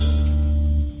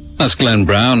That's Glenn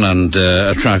Brown and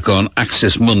a track on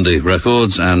Axis Mundi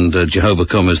Records, and Jehovah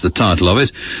Come is the title of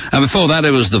it. And before that, it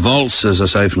was The Vaults, as I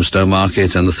say, from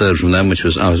Stowmarket, and the third from them, which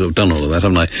was... Oh, I've done all of that,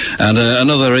 haven't I? And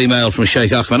another email from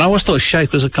Sheikh Ahmed. I always thought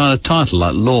Sheikh was a kind of title,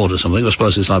 like Lord or something. I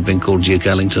suppose it's like being called Duke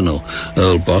Ellington or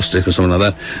Earl Bostic or something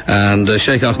like that. And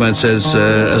Sheikh Ahmed says,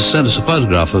 has sent us a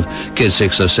photograph of Kid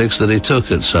 606 that he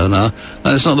took at Sonar.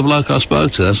 And it's not the bloke I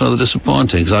spoke to. That's rather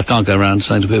disappointing, because I can't go around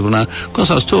saying to people now, of course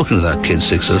I was talking to that Kid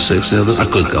 606. I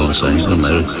could go on saying, couldn't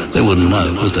they? They wouldn't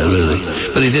know, would they, really?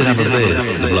 But he did have a beard,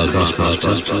 the bloke I spoke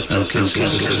to.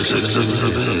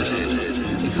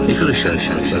 He could have shown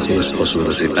that's always a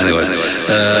possibility. Anyway,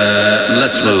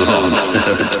 let's move on.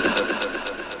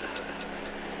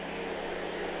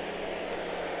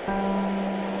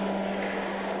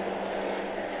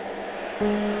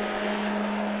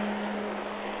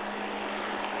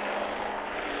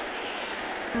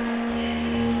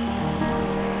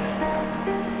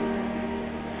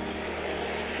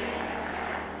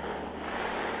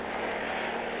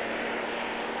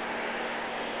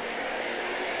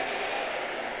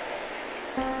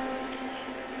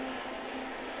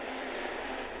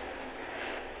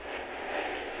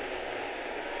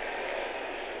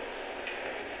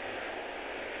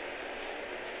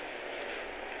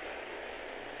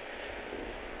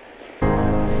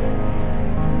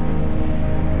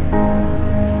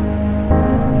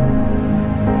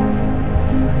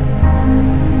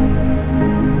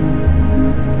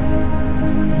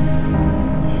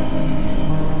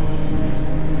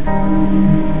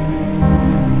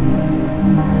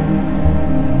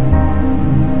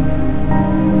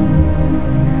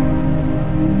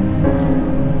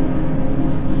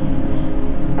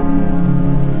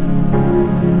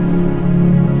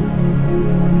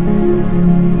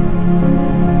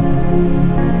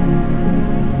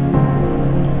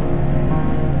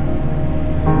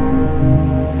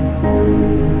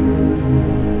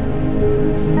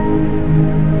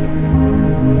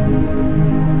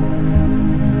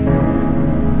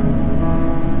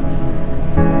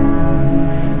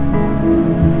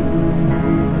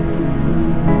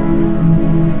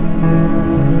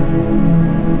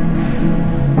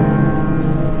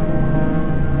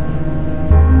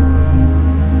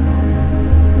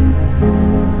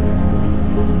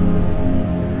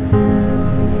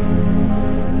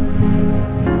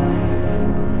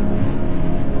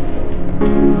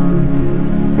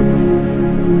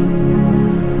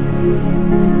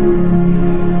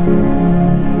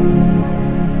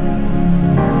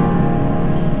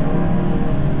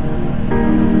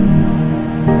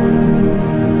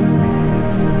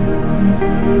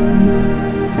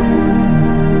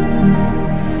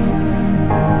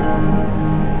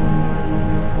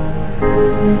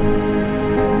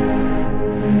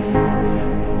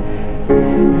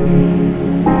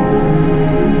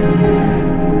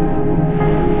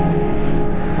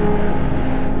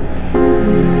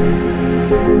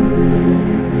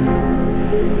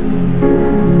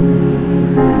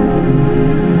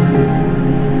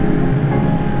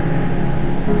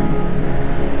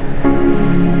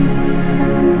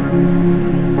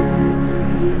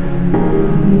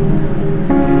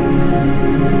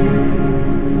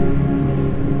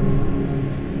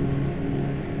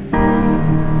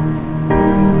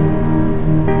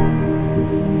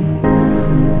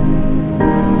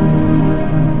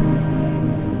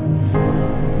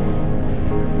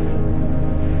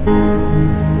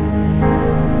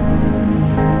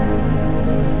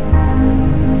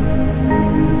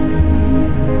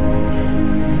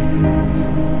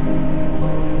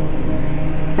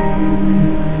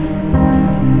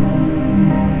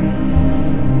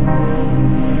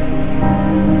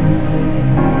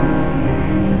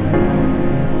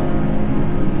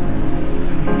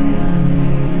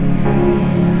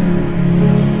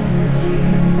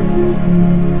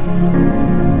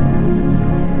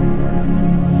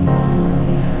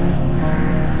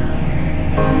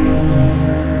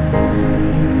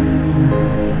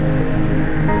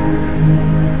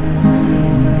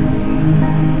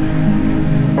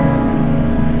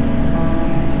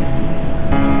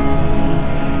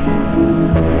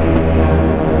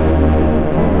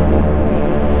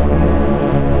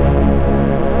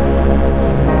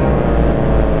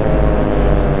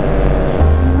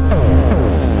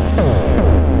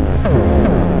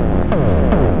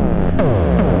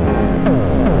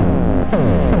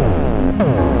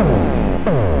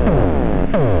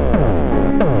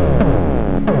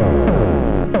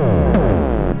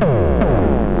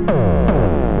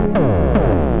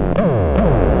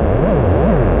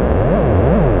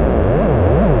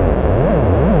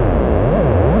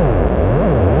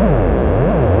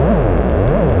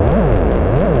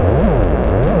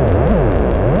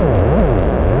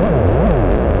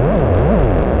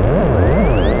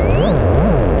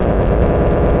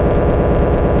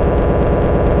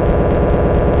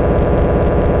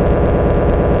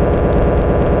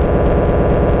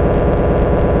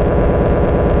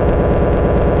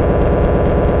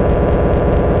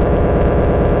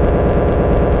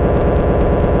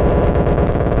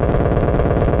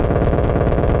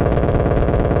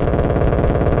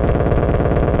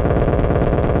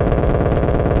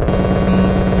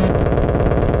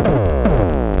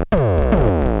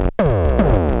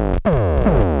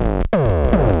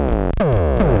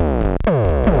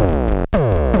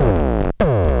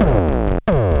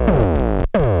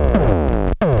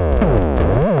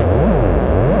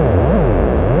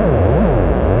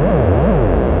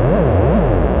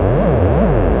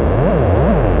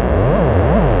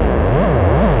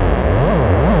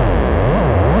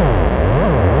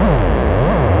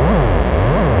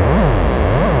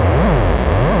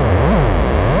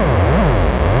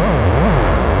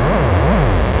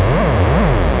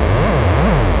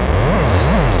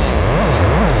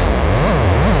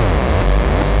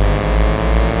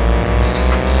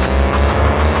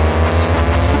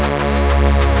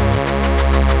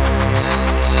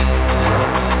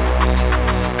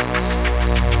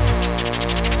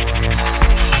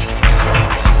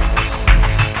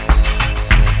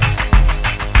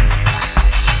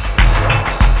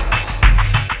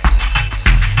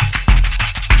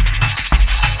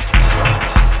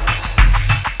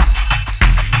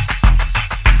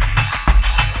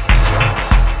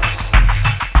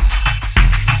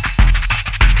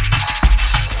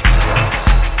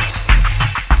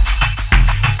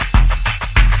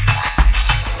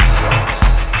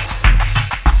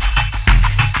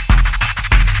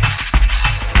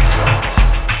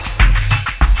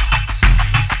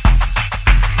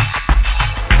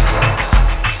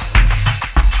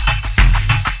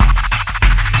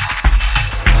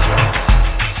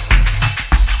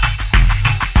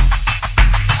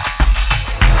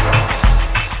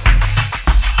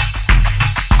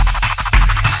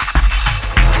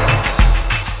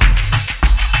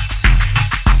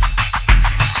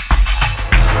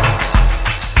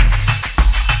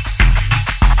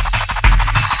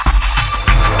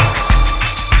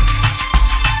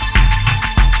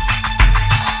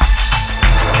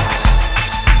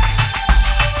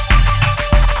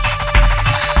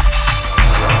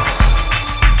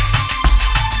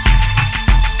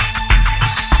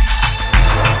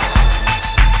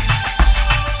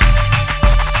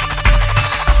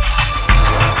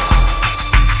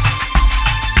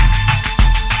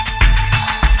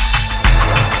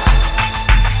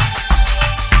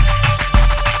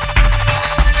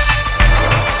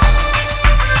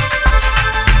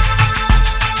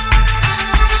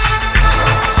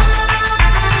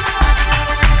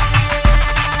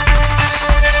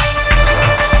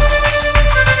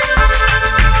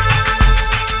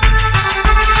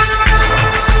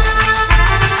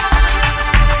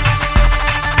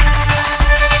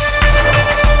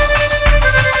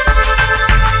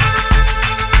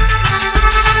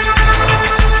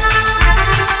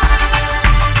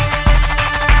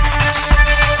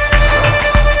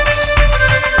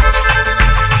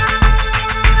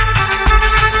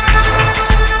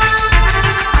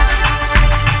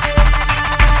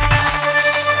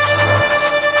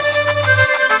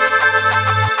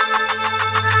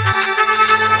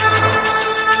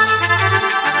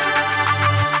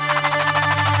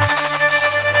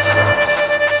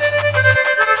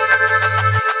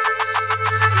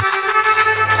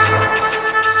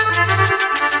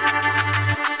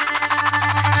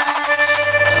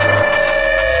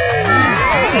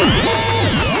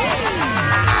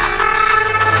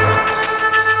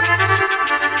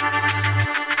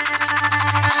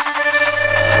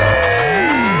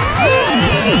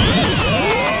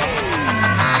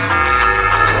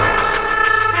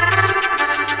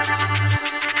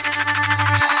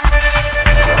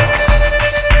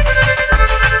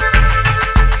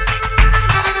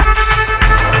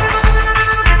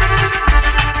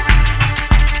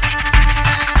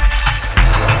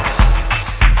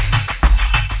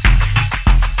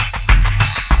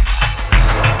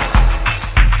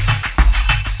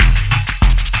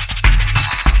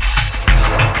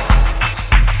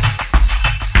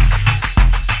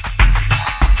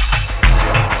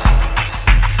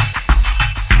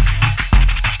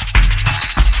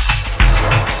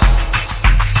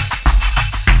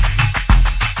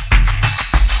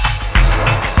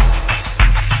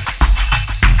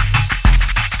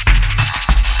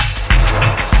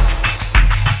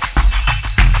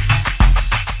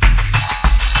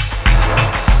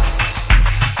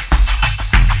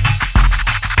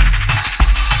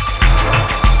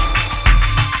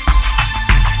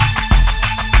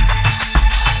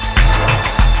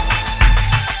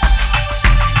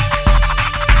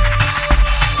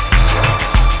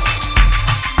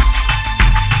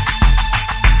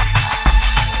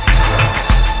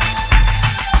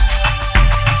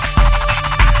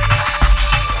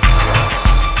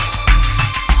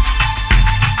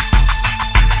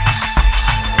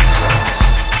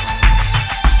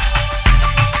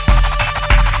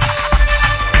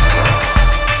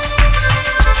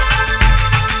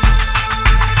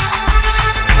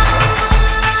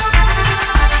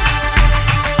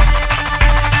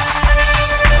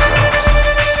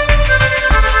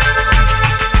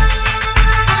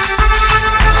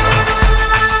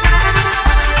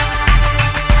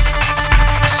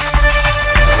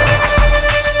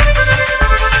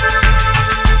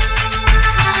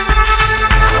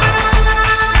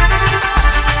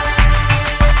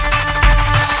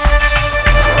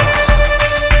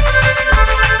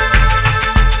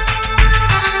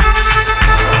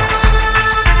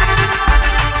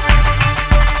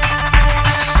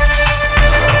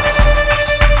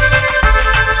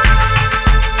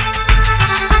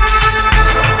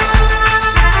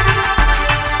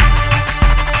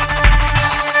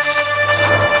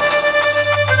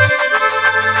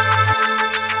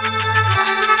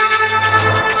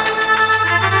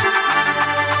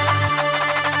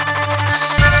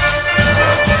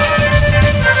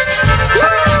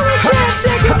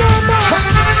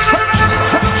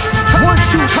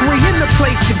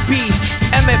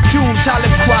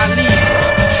 Talib Kweli.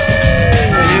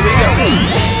 Here we go.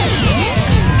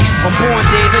 On born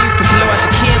days, I used to blow out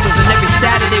the candles, and every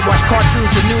Saturday watch cartoons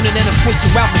till noon, and then I switched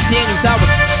to Ralph McDaniels. I was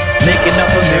making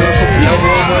up a miracle flow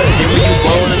over a cereal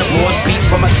bowl and a board beat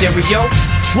from my stereo.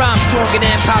 Rhyme stronger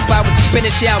than Popeye with the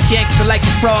spinach out. Gangster like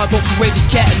the frog, both courageous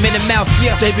cat and Minnie Mouse.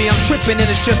 Yeah, baby, I'm tripping and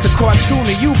it's just a cartoon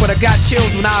of you, but I got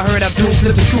chills when I heard Abdul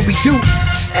flip the Scooby-Doo.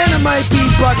 And I might be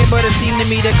bugging, but it seemed to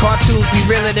me that cartoons be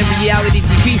realer than reality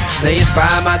TV. They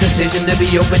inspire my decision to be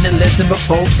open and listen, but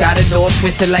folks got it all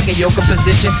twisted like a yoga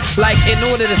position. Like, in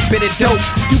order to spit it dope,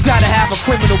 you gotta have a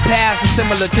criminal past that's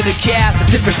similar to the cast, the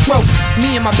different strokes.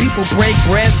 Me and my people break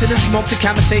bread, sit and smoke. The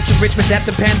conversation rich, but that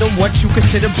depend on what you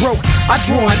consider broke. I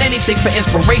draw on anything for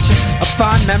inspiration, a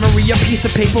fond memory, a piece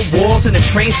of paper, walls, and a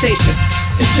train station.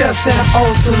 It's just that I'm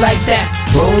old school like that.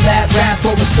 Roll that rap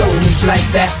over souls like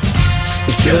that.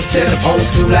 It's just that I'm old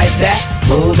school like that.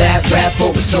 Roll that rap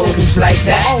over souls like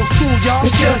that. Old school, y'all.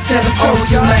 It's just that I'm old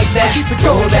school like that.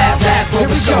 Roll that rap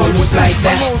over souls like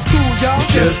that. It's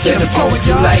just that I'm old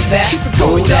school like that.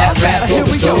 Roll that rap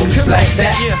over souls like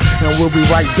that. And we'll be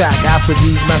right back after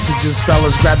these messages.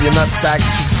 Fellas, grab your nutsacks,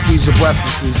 cheeks, squeeze your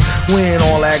breasts. We ain't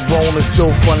all that grown, it's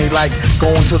still funny, like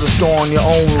going to the store on your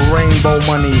own with rainbow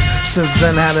money. Since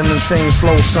then had an insane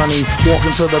flow, sonny.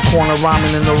 Walking to the corner,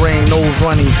 rhyming in the rain, nose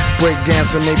runny. Break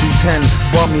dancing, maybe 10.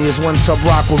 Bummy is when Sub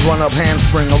Rock would run up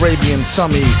handspring, Arabian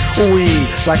summy. Ooh-ee,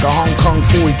 like a Hong Kong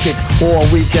Fooey kick. Or a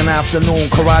weekend afternoon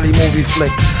karate movie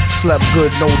flick. Slept good,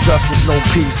 no justice, no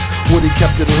peace. Woody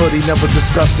kept it hoodie, never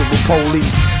discussed it with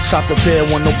police. Shot the fair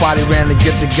when nobody ran to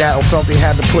get the gat, or felt they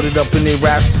had to put it up in their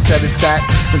raps to set it fat.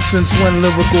 And since when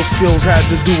lyrical skills had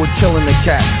to do with killing the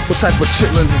cat? What type of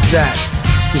chitlins is that?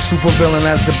 The supervillain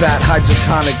as the bat,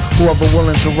 hydrotonic. Whoever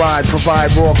willing to ride, provide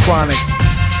raw chronic.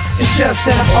 It's just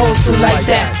that I'm old school like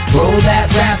that. Roll that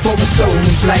rap over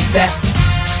souls like that.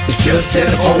 It's just that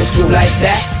I'm old school like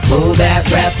that. Roll that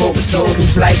rap over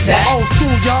souls like that. Old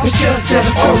school, y'all. It's just that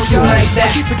I'm old school like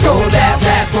that. Roll that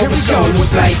rap over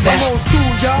souls like that.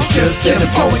 It's just that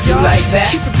I'm old school like that.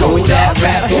 Roll that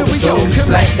rap over souls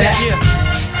like that.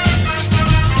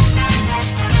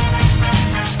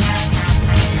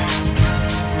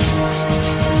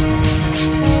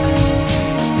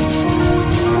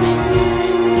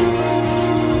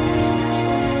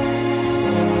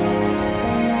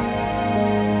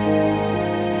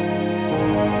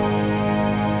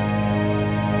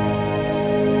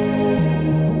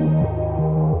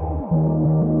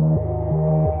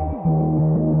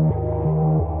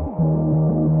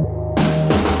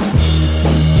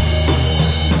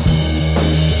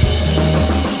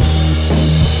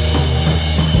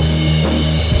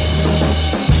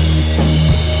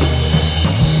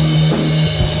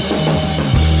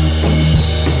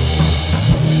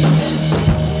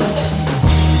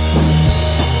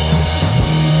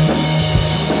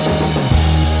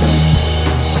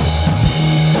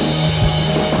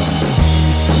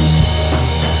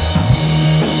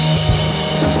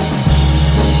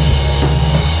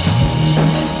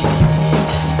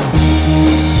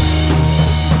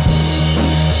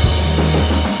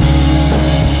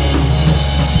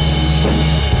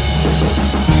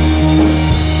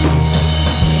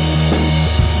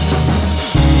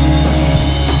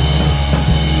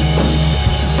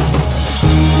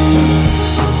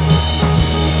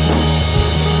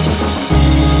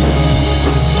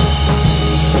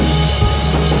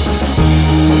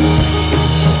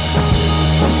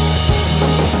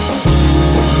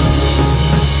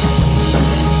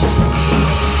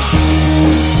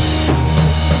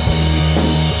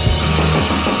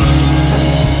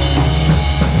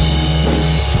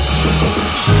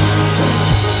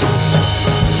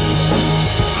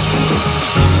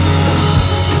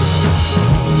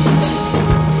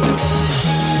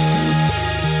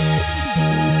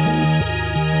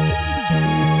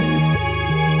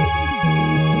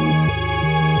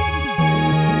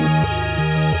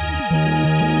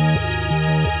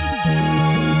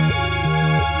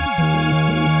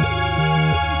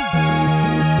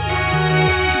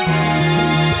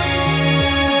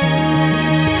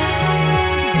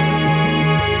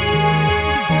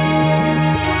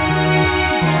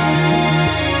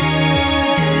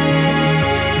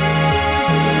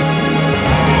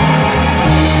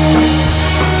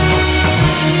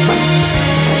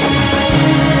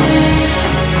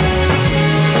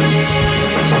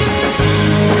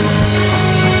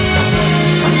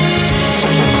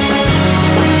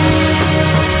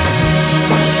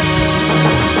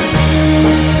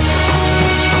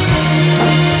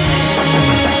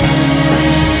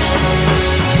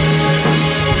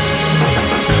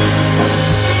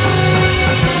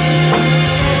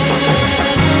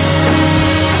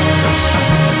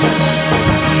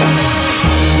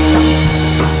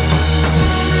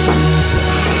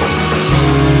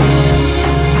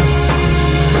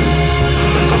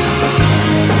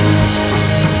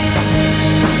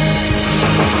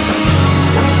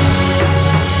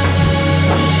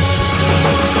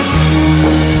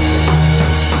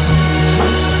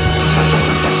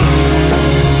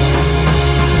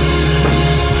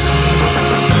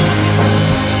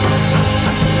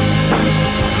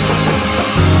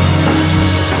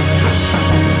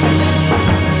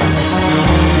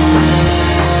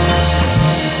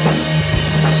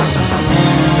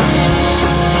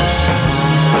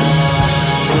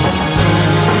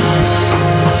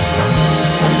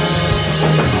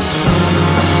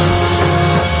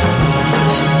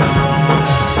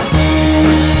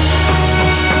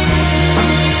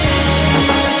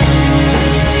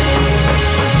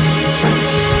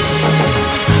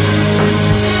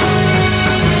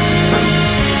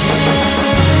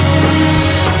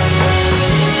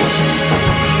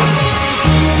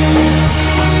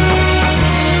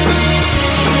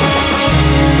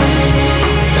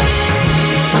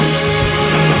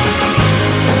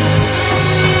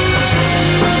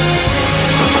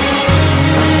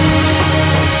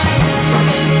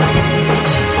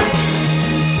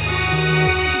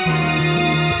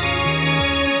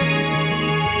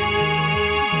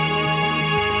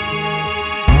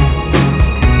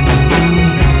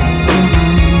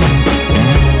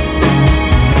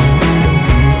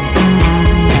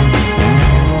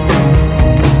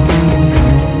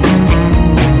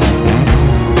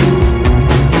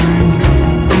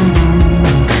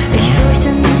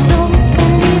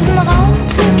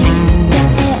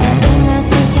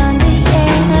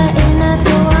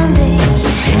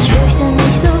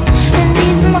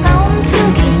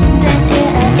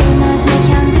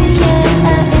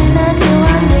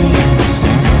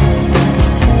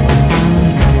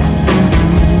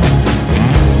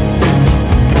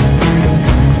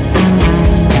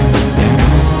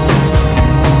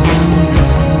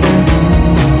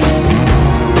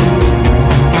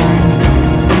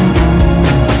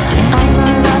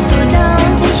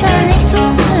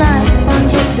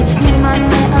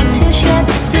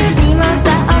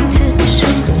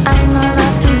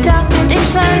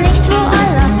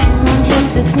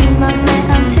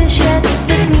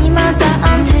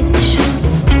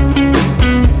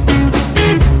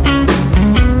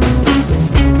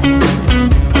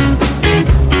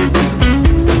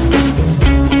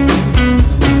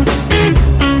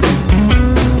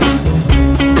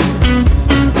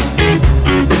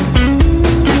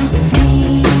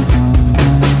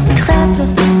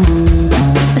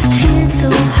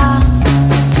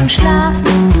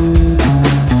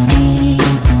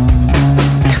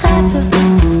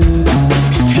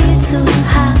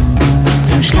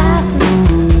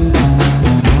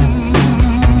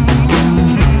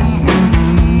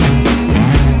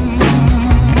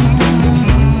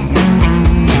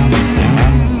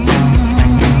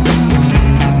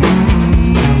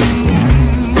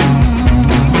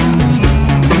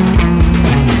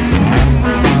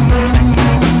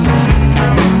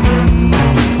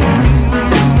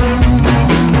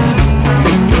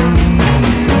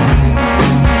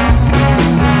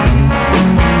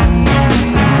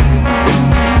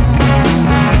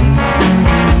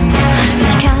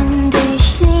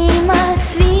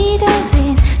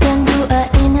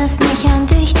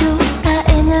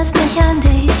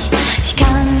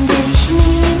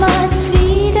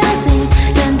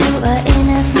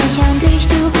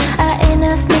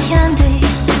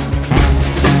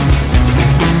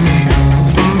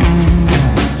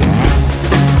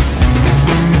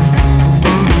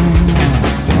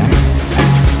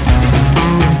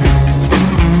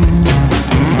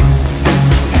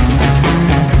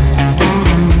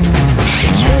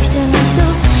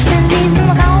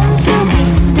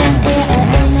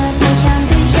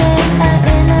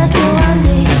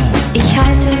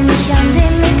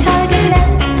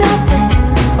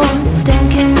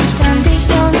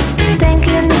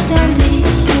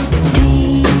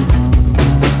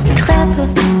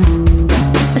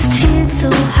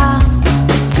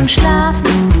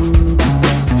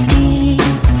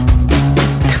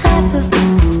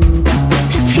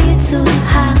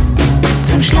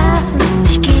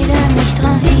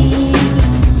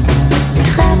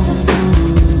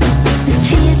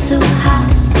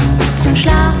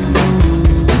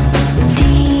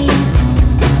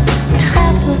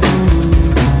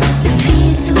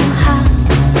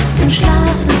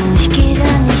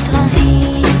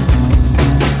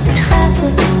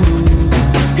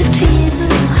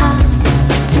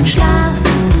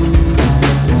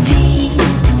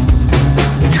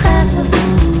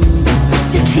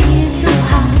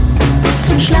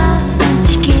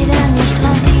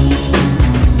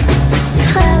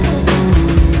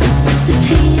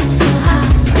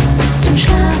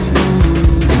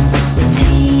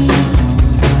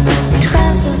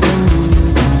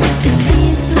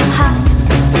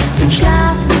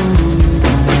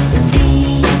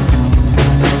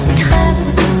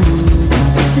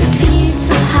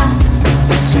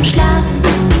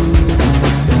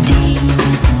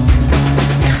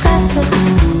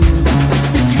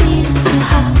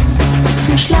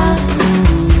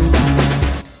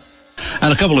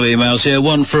 And a couple of emails here.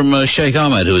 One from Sheikh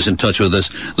Ahmed, who was in touch with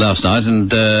us last night,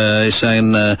 and he's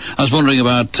saying, I was wondering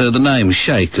about the name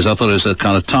Sheikh, because I thought it was a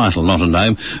kind of title, not a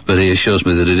name, but he assures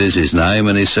me that it is his name,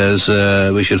 and he says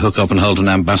we should hook up and hold an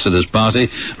ambassador's party.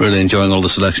 Really enjoying all the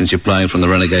selections you're playing from the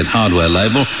Renegade Hardware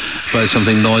label. Play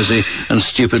something noisy and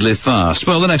stupidly fast.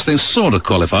 Well, the next thing sort of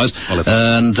qualifies.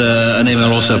 And an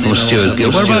email also from Stuart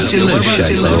Gill. Whereabouts do you live,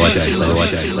 Sheikh?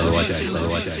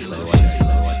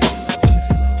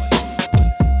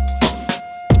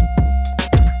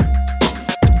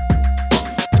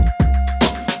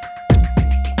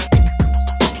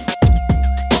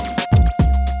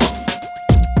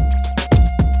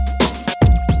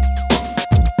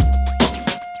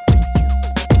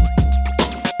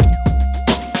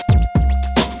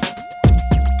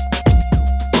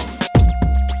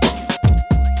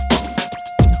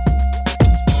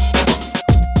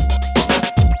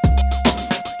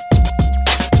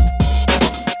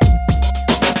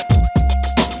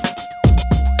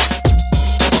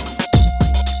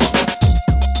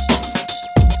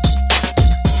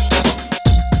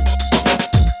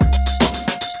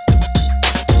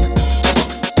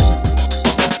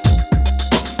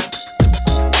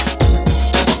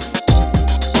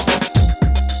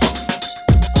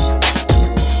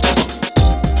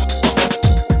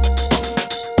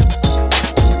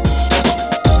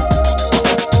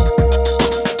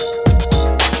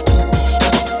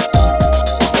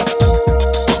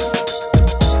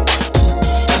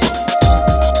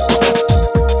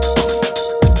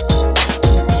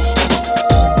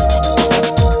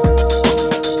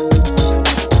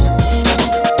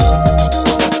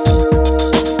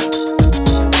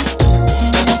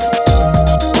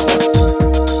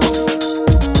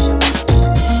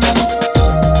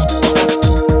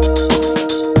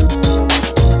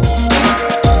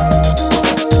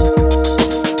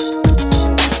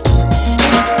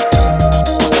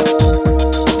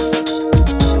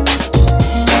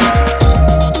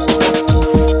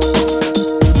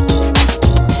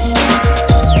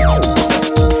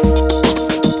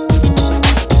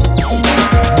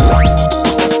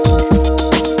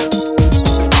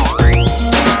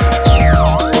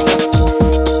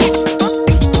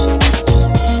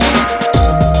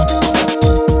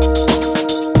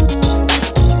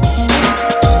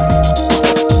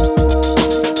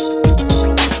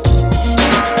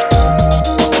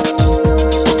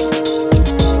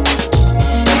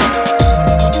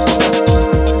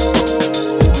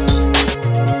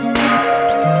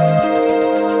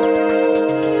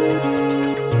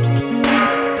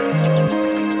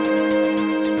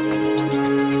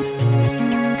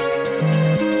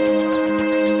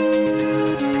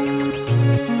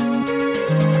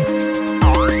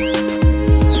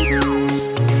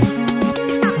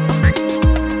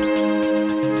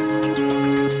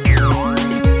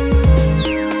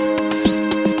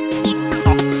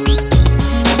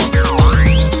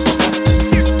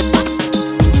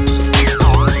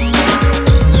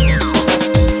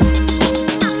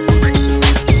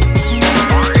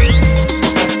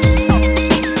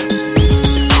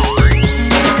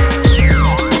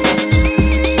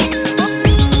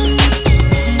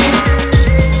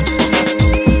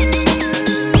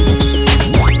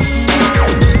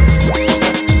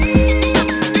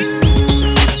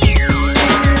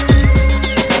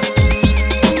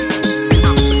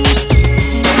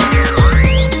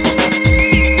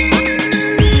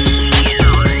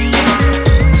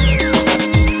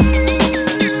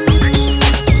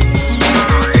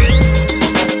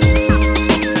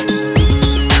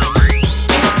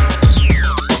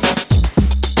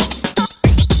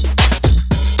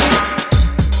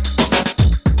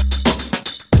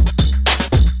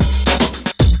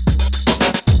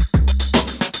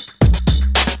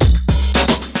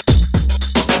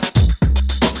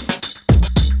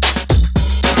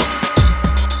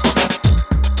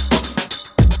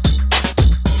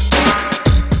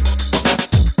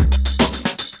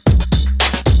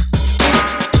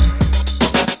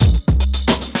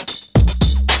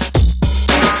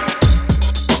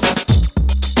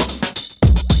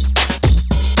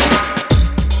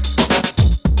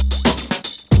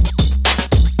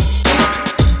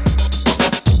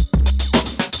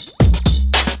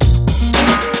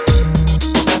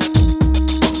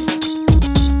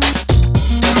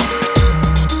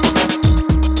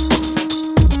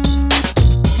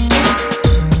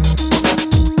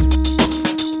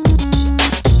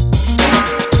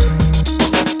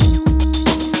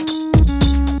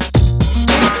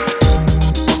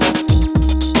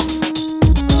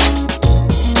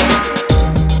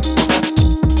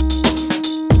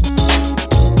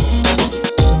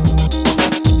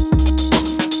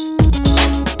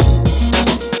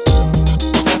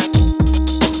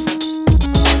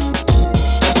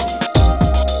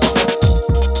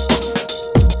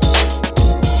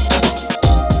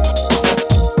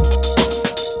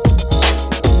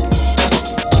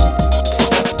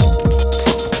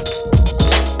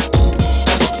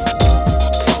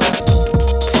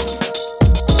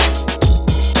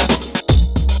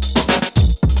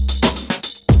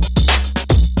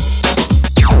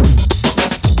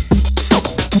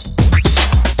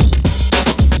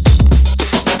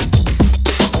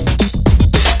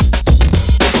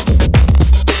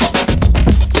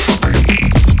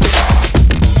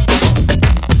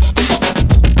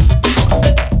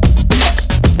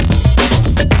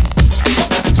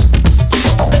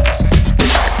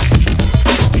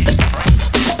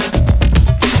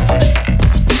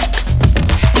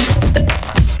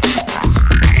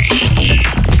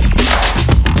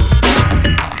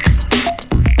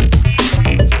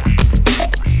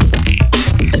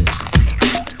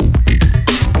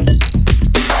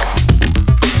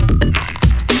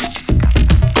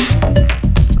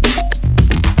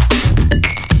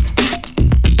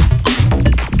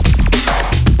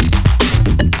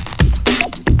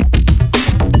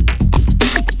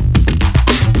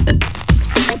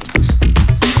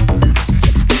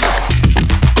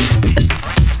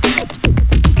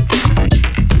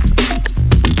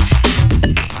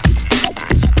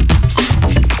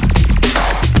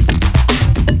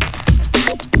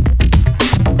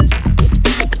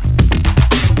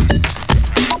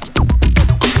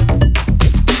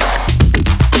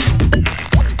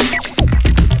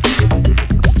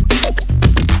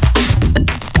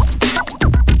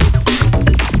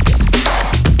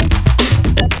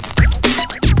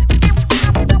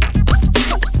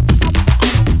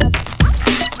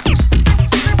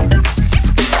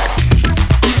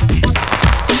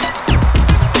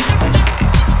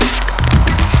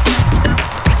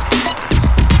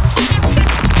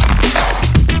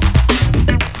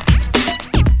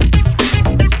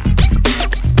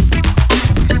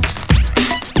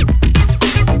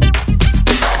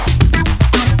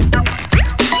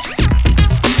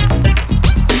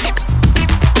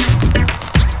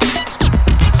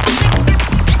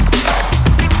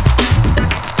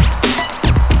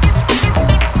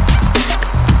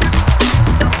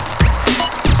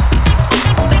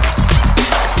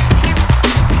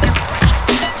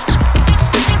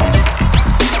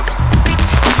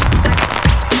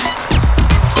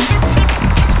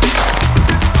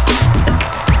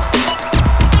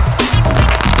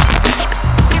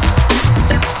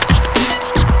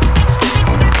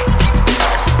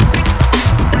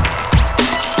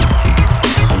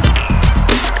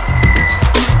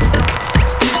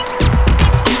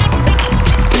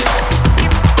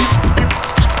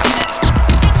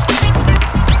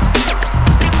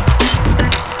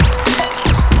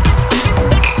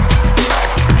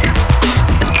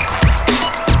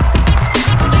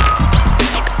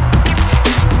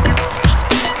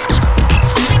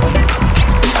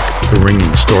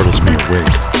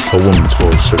 A woman's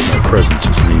voice says my presence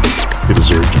is needed. It is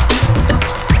urgent.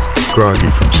 Groggy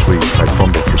from sleep, I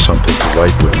fumble for something to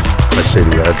write with. I say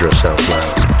the address out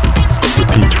loud.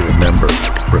 Repeat to remember,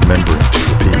 remembering to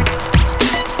repeat.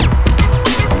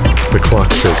 The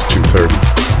clock says 2:30.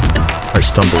 I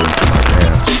stumble into my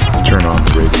pants, turn on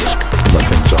the radio.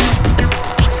 Nothing's on.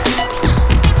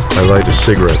 I light a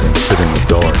cigarette and sit in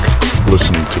the dark,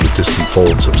 listening to the distant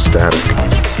folds of static,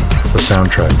 a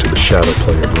soundtrack to the shadow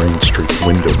play of Rain Street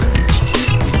window panes.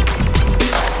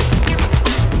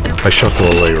 I shuffle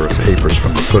a layer of papers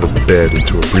from the foot of the bed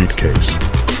into a briefcase,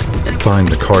 find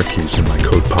the car keys in my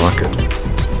coat pocket,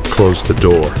 close the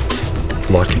door,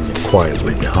 locking it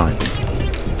quietly behind me.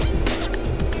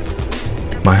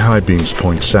 My high beams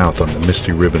point south on the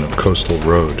misty ribbon of coastal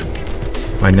road.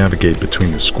 I navigate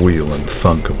between the squeal and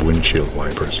thunk of windshield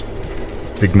wipers,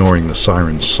 ignoring the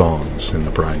siren's songs in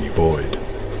the briny void.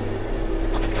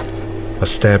 A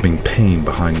stabbing pain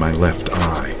behind my left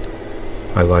eye.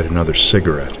 I light another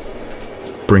cigarette,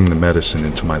 bring the medicine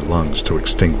into my lungs to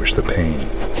extinguish the pain.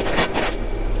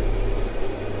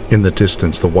 In the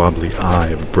distance, the wobbly eye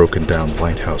of a broken-down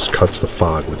lighthouse cuts the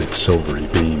fog with its silvery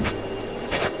beam.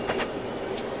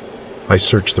 I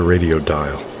search the radio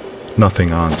dial.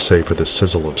 Nothing on save for the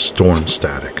sizzle of storm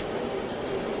static.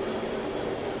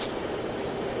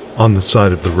 On the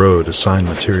side of the road, a sign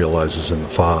materializes in the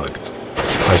fog.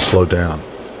 I slow down,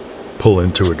 pull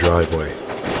into a driveway,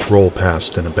 roll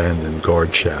past an abandoned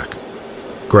guard shack.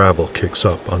 Gravel kicks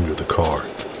up under the car.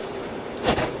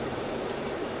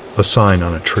 A sign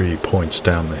on a tree points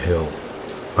down the hill.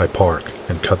 I park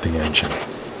and cut the engine.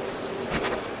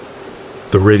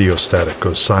 The radio static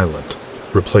goes silent,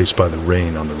 replaced by the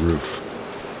rain on the roof.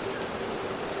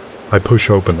 I push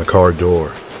open the car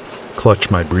door,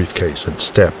 clutch my briefcase, and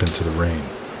step into the rain.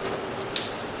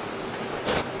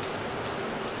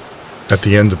 At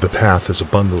the end of the path is a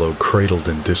bungalow cradled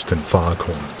in distant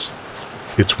foghorns.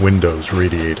 Its windows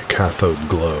radiate a cathode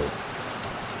glow.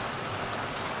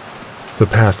 The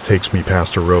path takes me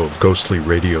past a row of ghostly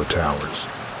radio towers,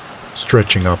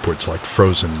 stretching upwards like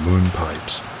frozen moon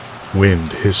pipes.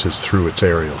 Wind hisses through its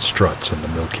aerial struts in the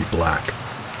milky black.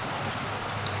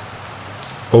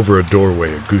 Over a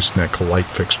doorway, a gooseneck light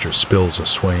fixture spills a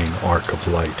swaying arc of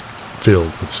light,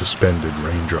 filled with suspended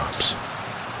raindrops.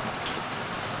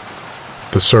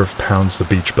 The surf pounds the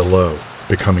beach below,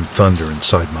 becoming thunder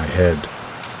inside my head.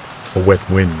 A wet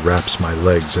wind wraps my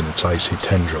legs in its icy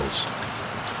tendrils.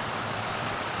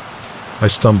 I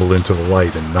stumble into the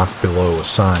light and knock below a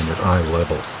sign at eye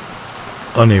level,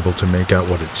 unable to make out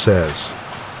what it says,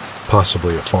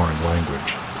 possibly a foreign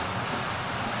language.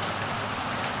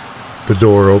 The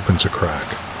door opens a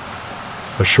crack.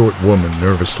 A short woman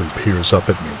nervously peers up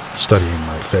at me, studying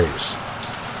my face.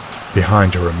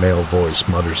 Behind her, a male voice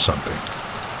mutters something.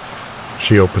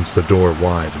 She opens the door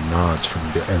wide and nods for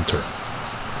me to enter.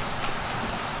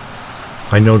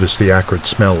 I notice the acrid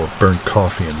smell of burnt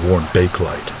coffee and warm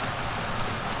Bakelite.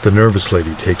 The nervous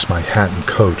lady takes my hat and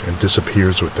coat and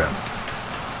disappears with them.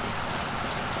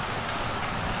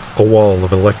 A wall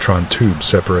of electron tubes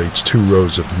separates two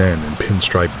rows of men in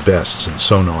pinstriped vests and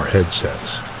sonar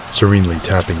headsets, serenely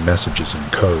tapping messages in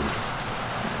code,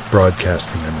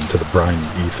 broadcasting them into the briny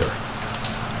ether.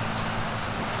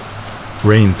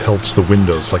 Rain pelts the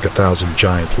windows like 1,000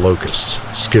 giant locusts,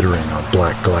 skittering on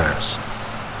black glass.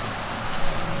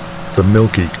 The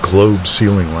milky globe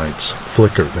ceiling lights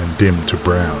flicker, then dim to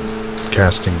brown,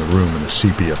 casting the room in a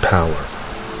sepia pallor.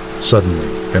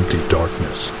 Suddenly, empty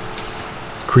darkness.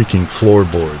 Creaking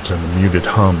floorboards and the muted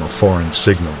hum of foreign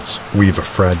signals weave a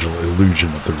fragile illusion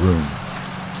of the room.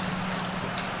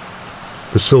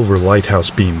 The silver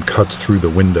lighthouse beam cuts through the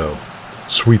window,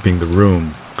 sweeping the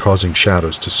room, causing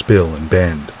shadows to spill and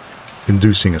bend,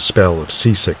 inducing a spell of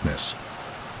seasickness.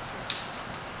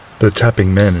 The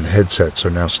tapping men in headsets are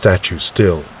now statue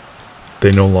still.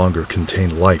 They no longer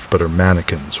contain life but are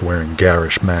mannequins wearing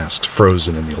garish masks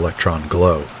frozen in the electron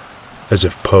glow, as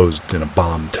if posed in a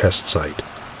bomb test site.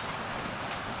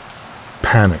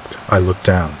 Panicked, I look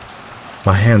down.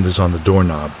 My hand is on the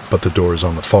doorknob, but the door is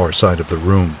on the far side of the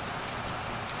room.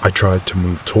 I try to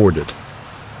move toward it,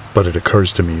 but it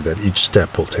occurs to me that each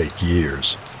step will take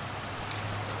years.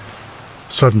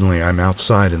 Suddenly, I'm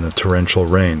outside in the torrential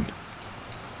rain,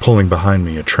 pulling behind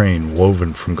me a train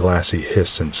woven from glassy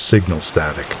hiss and signal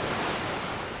static.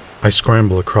 I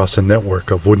scramble across a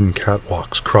network of wooden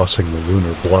catwalks crossing the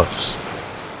lunar bluffs.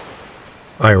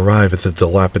 I arrive at the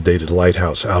dilapidated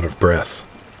lighthouse out of breath.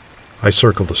 I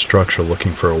circle the structure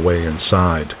looking for a way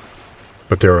inside,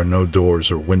 but there are no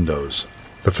doors or windows.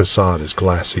 The facade is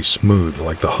glassy smooth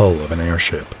like the hull of an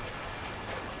airship.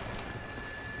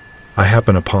 I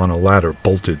happen upon a ladder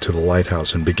bolted to the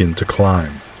lighthouse and begin to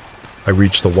climb. I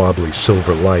reach the wobbly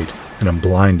silver light and am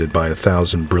blinded by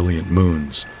 1,000 brilliant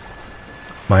moons.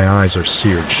 My eyes are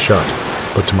seared shut,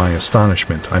 but to my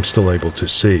astonishment, I'm still able to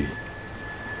see.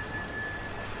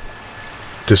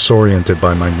 Disoriented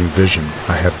by my new vision,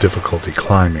 I have difficulty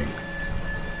climbing.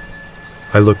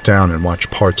 I look down and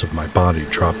watch parts of my body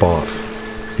drop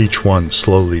off. Each one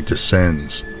slowly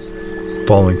descends,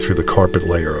 falling through the carpet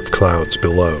layer of clouds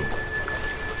below.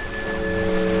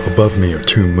 Above me are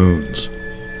 2 moons,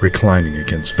 reclining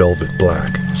against velvet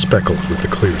black, speckled with the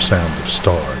clear sound of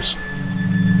stars.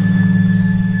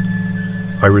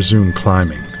 I resume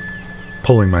climbing,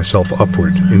 pulling myself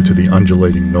upward into the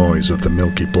undulating noise of the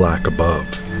milky black above.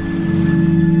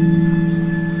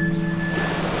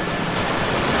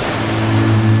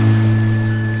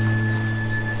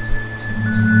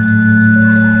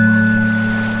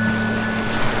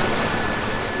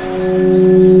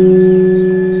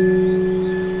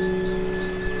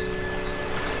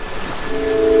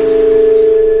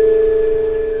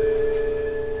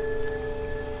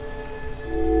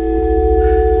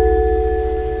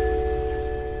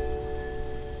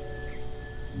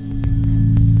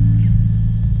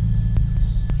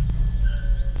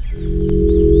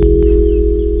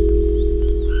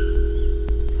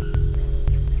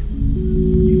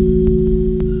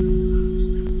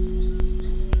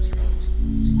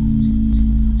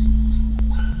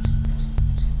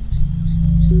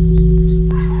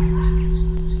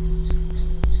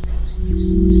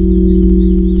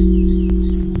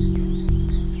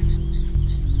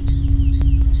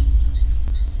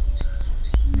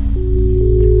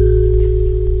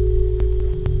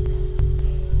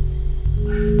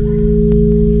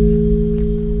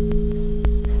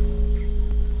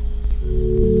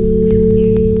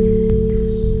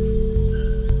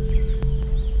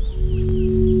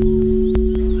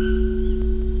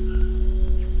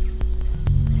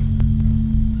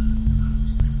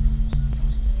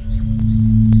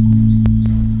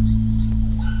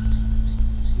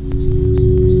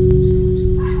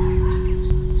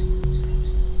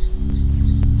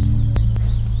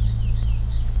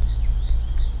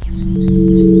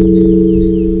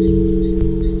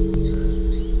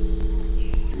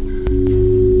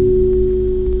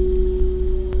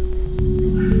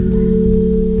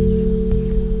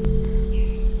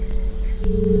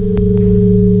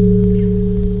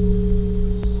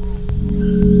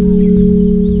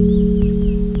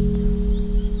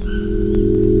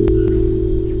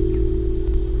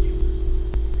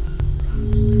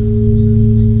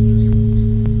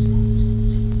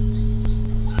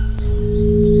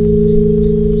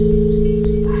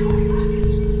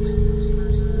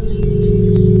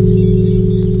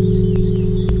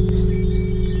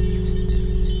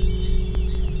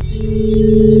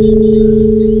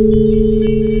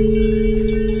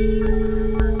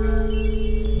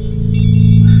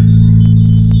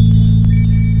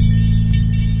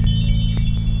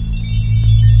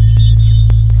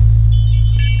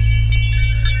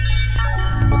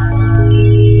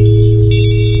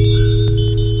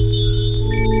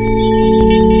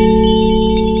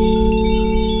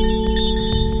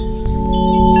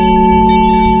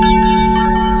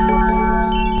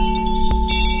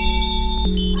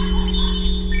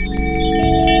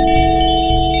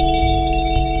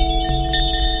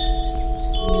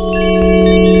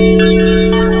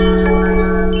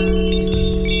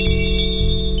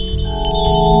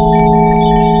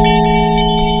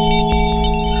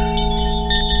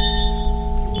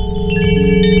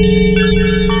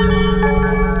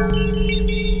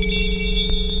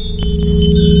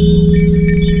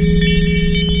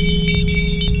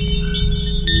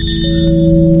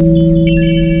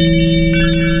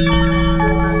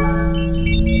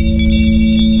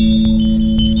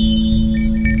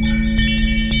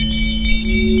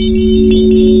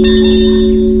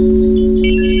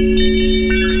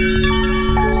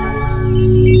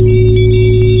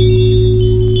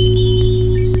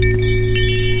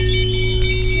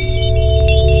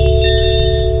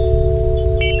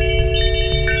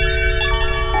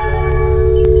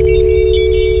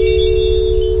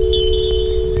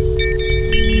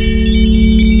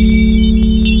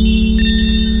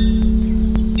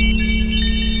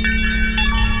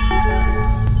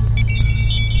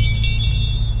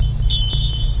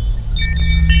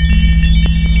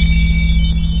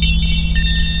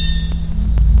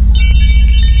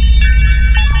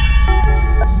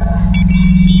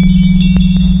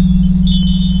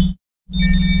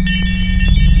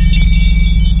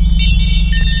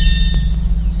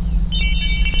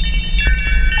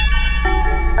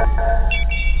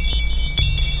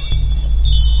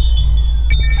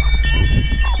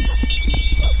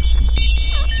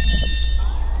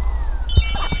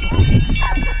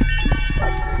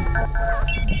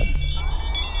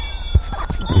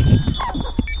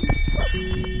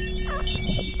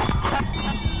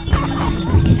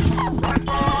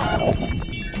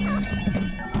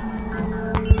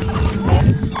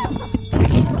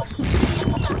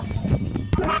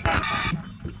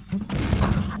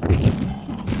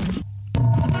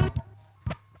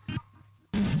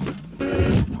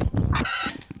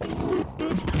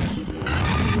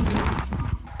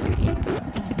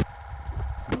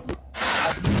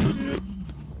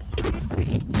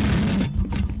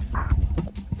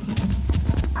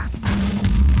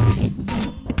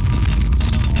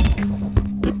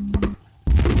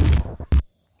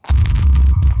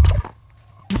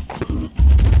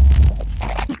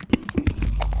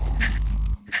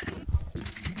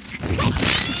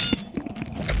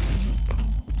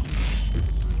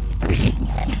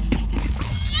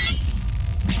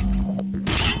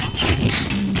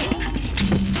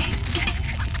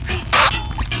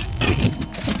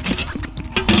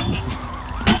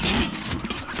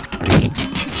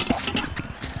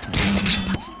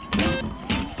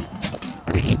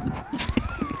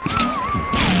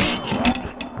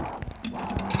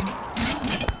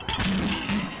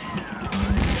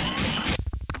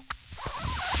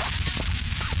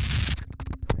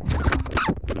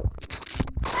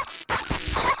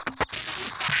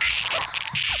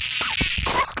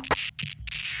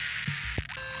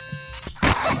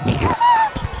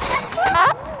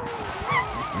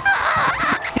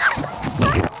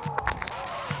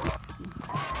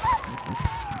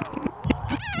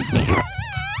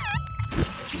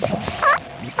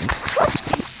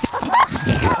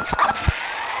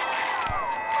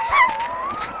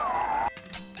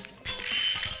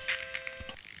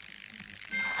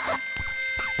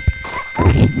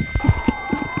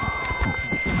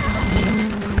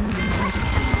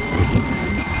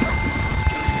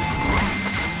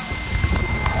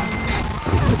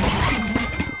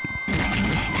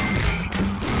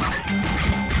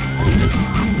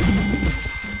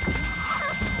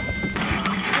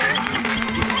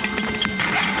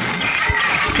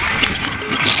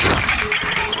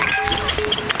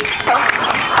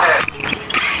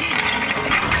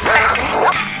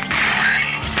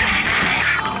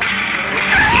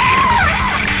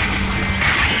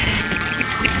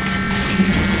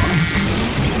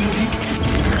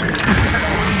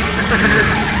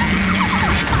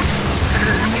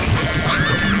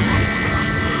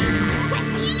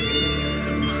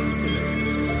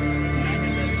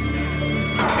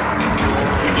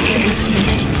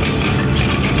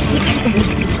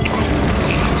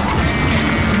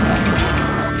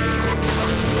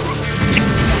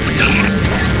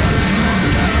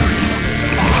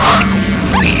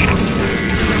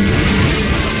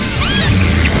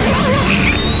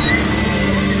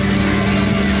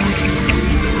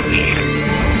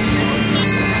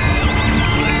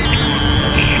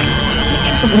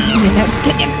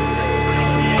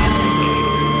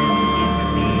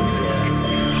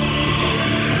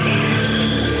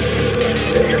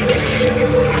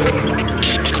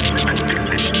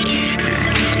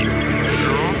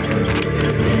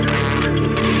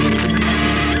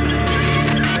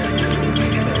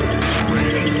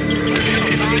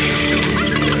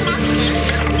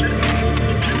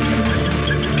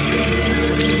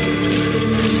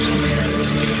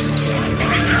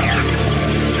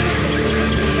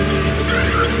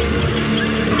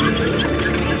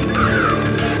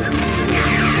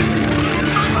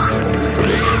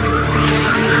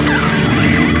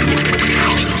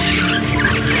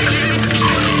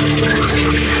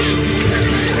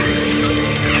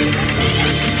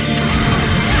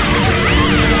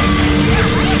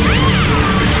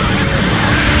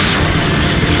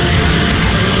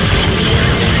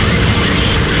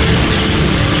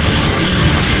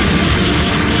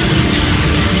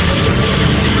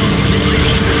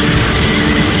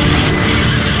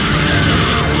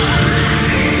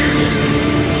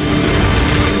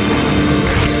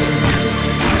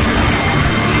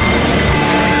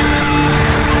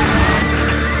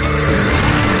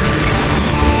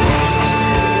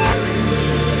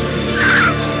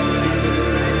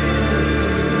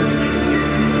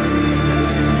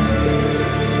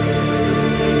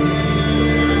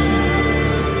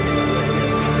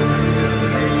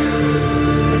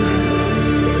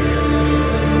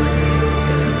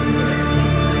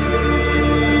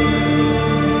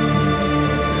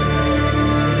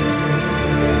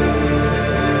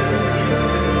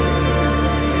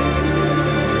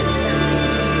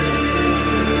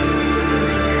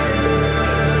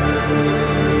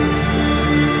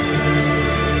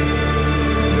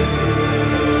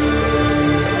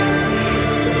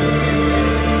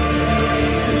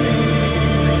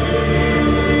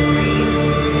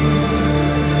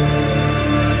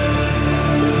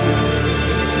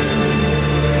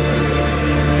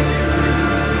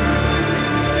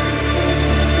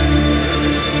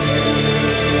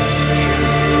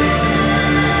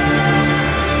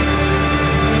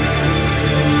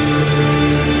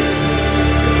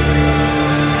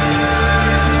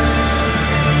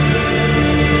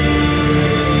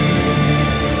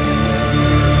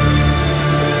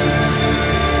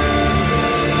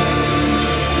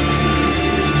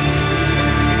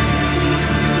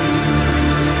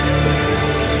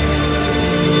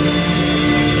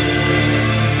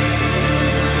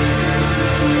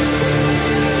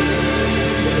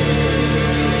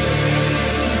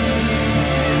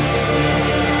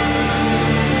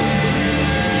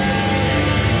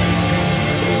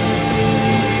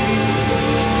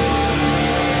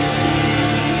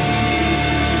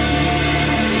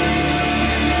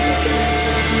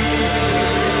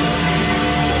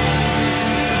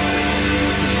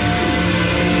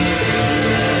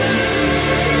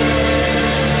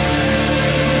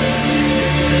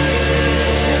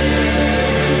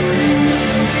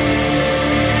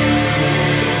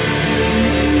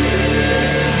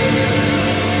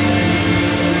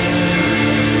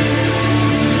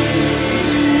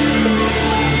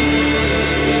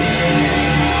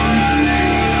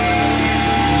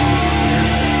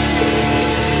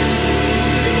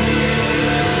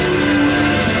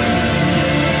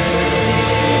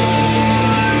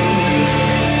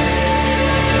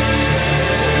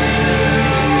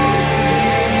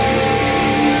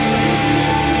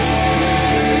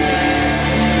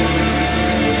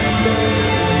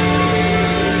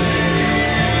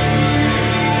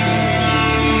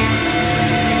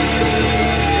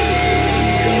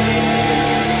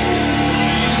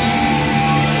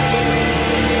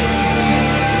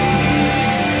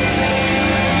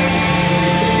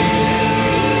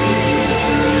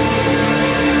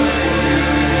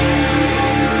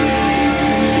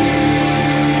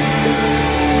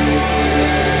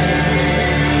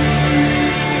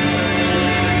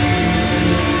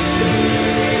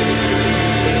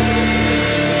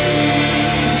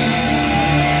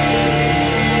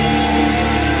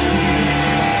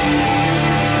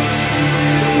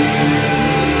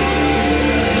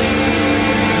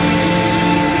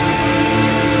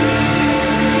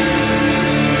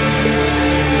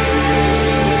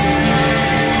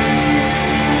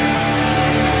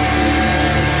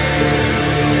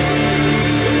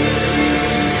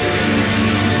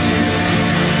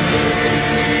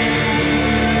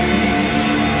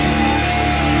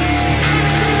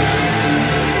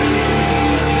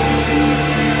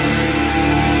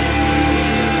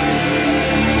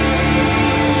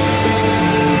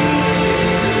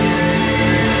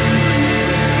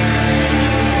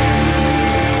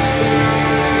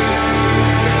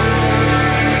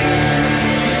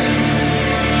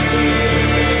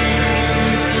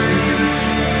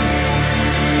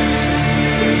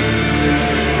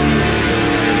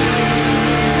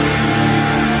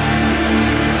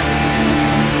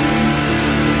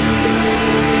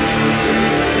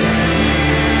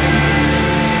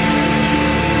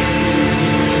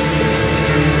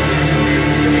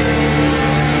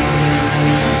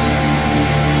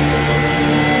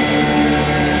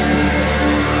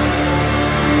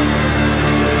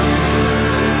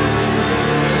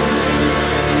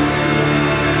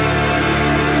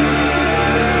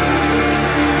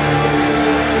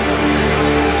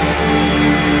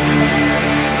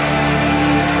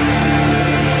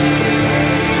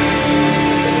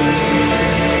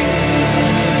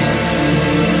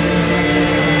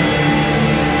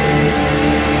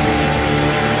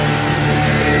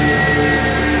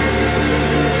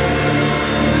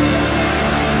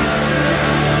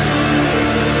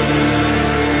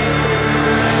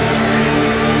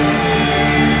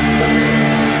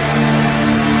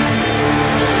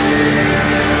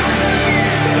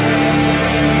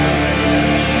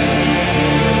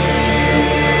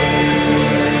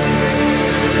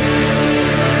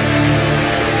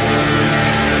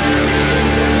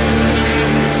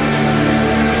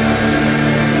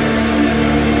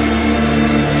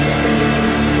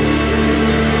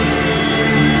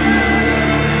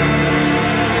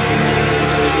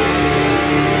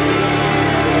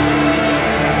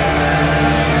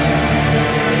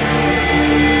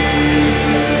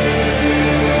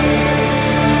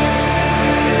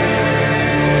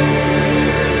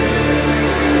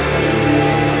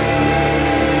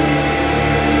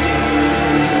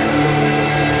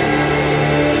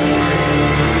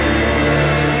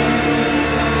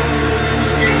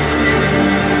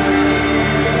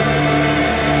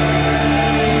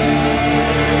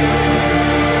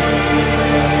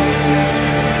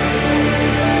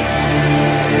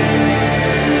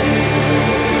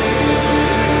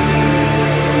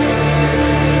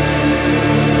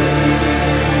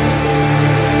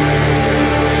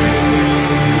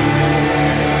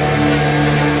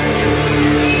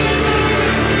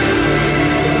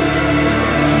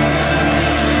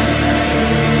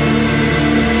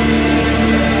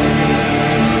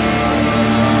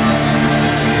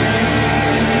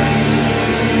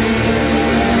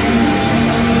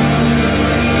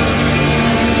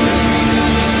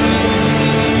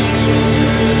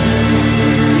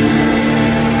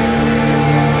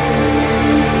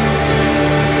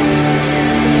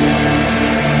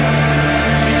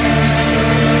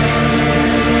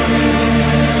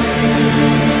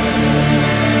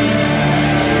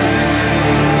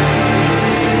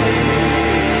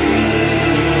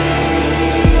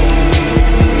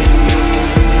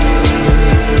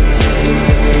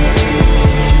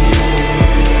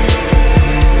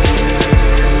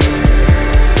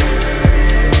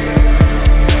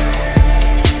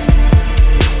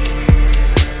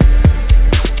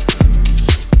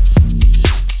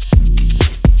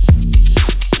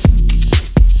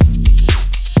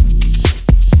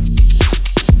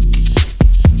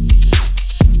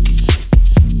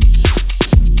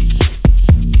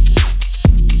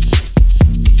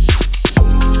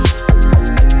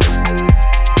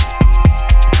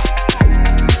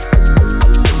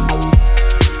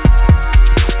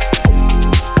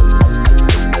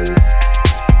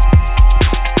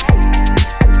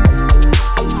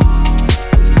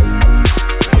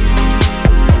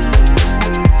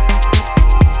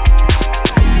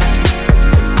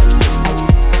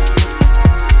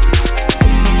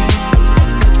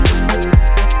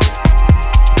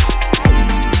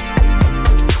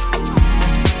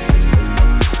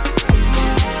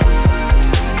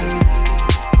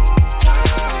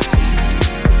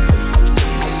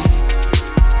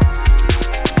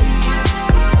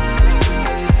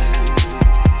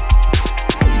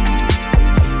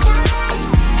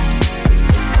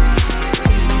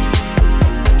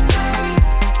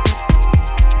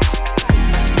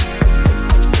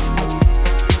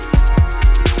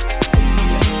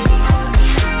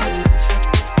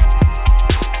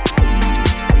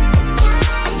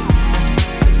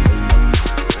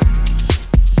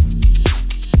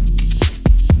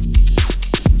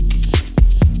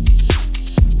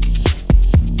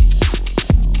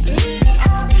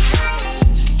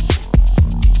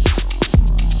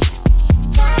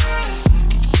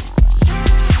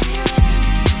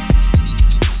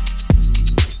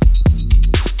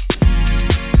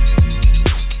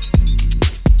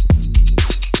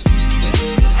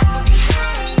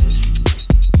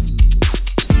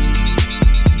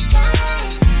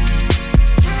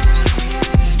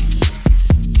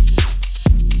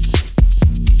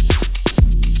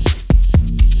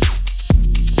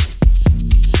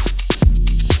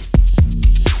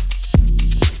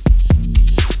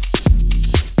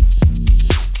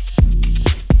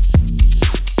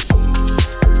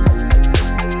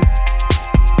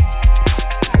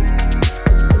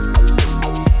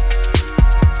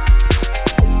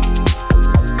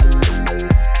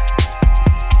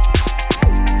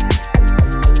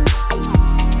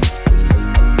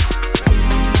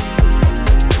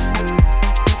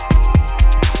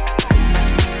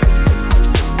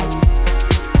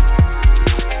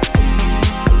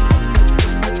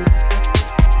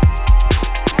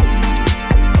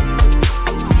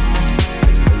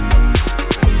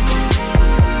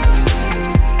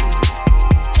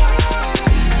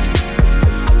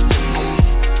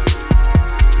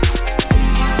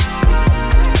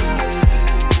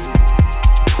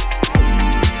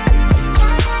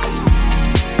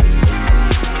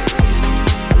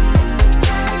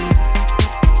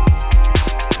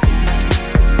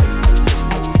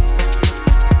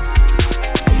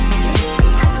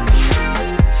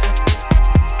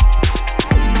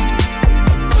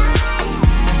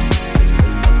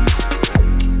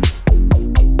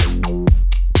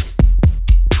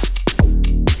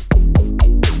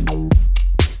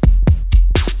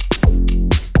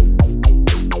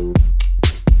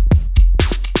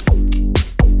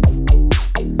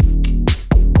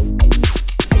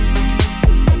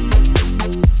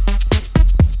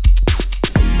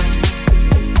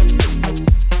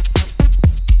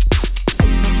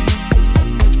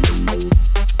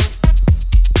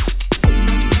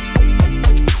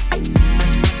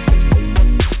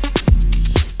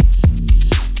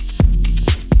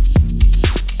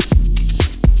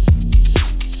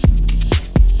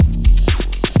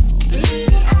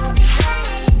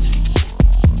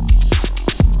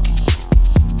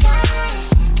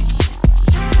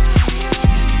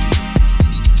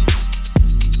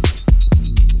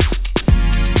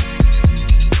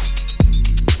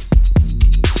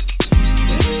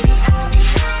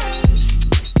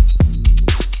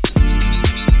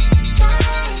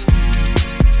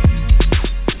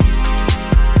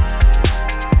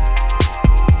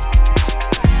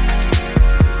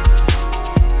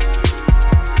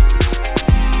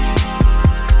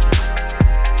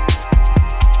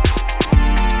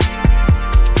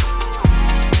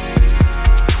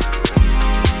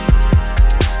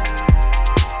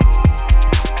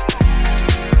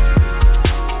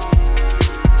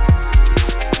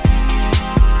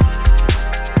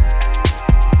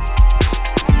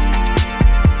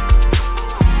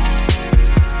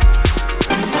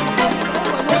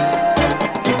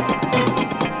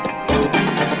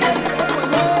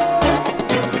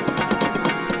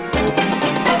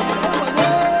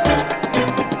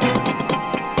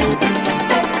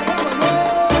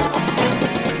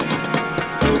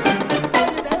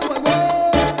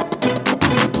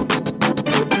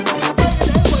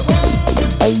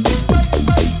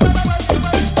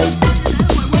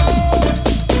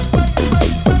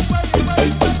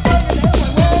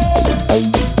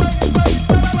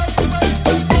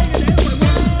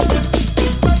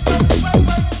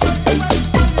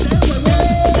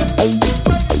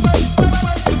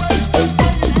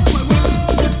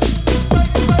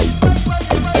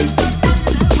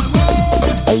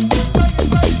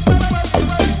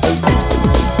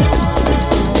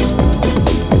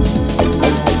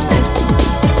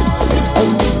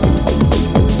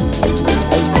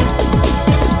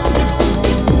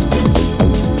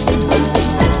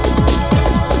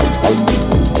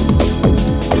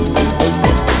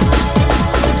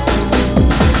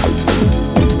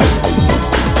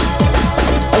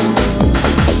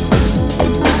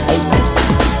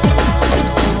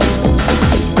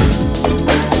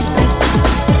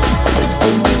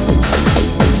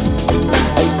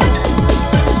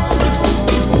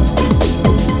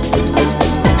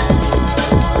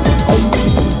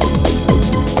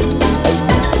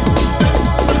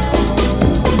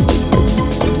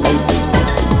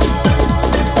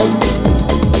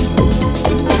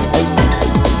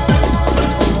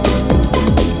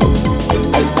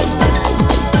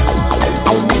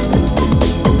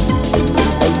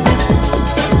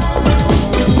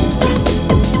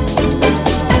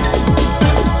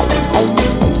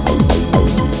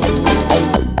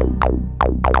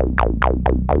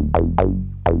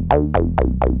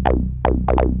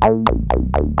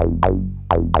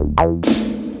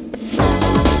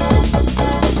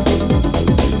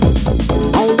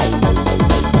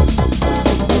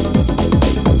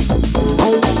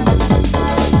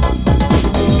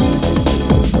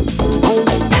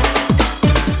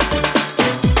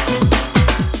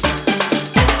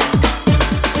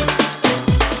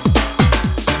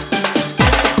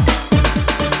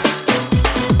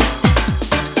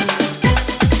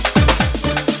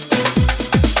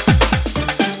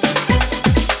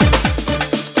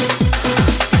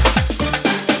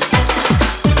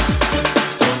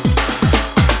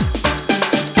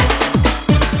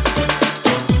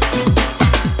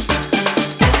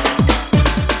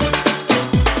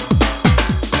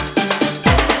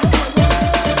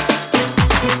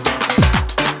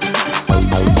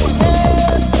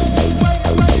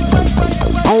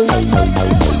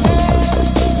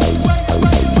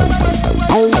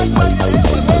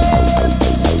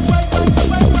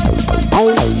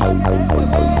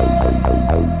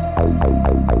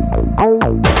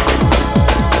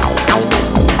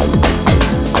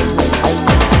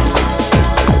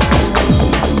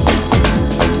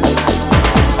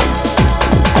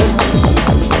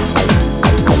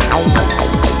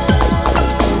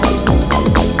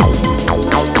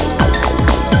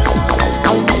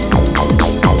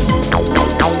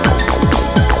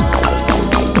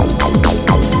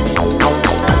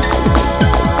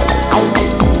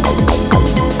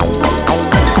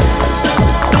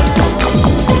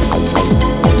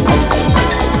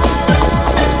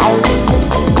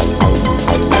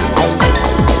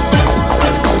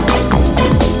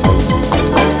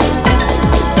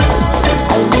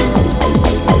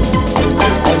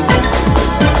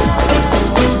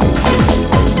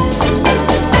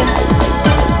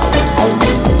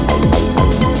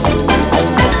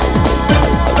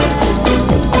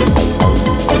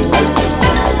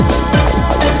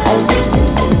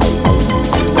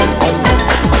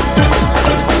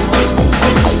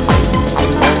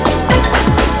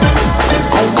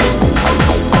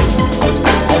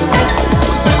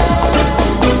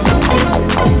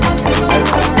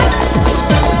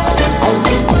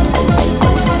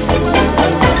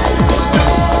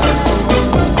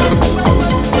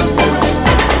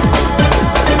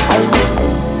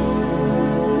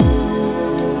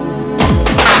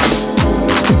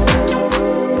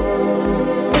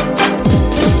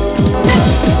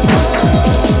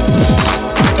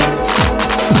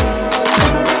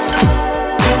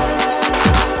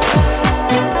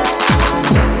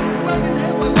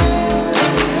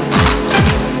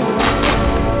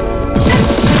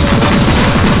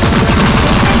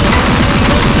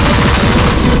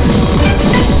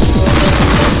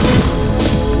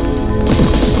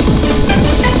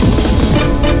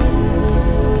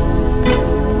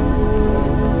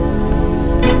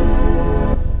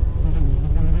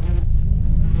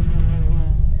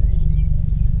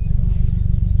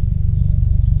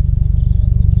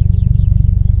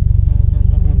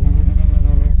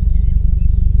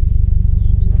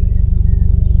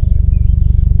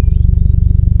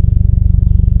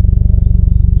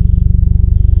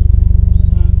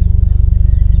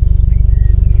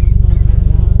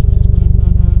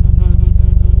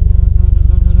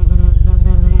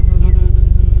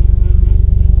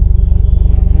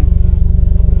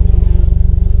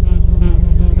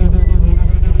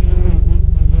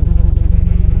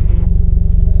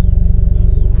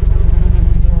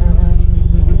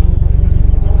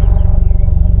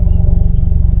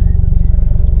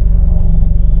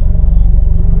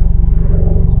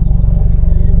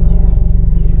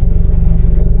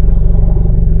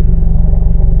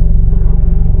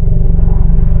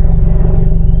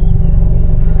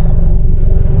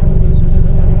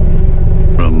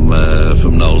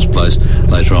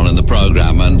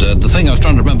 the thing I was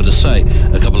trying to remember to say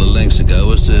a couple of links ago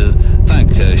was to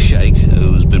thank Sheikh,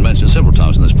 who's been mentioned several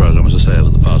times in this programme, as I say, over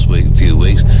the past few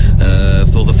weeks,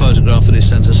 for the photograph that he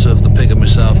sent us of the pig and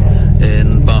myself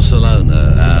in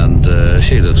Barcelona. And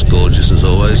she looks gorgeous as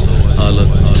always. I look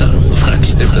terrible,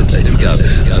 frankly, but there you go.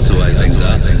 That's the way things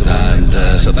are.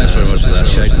 And so thanks very much for that,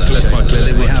 Sheikh. Quite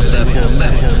clearly, we have therefore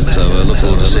met. So I look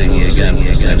forward to seeing you again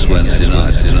next Wednesday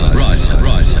night. Right.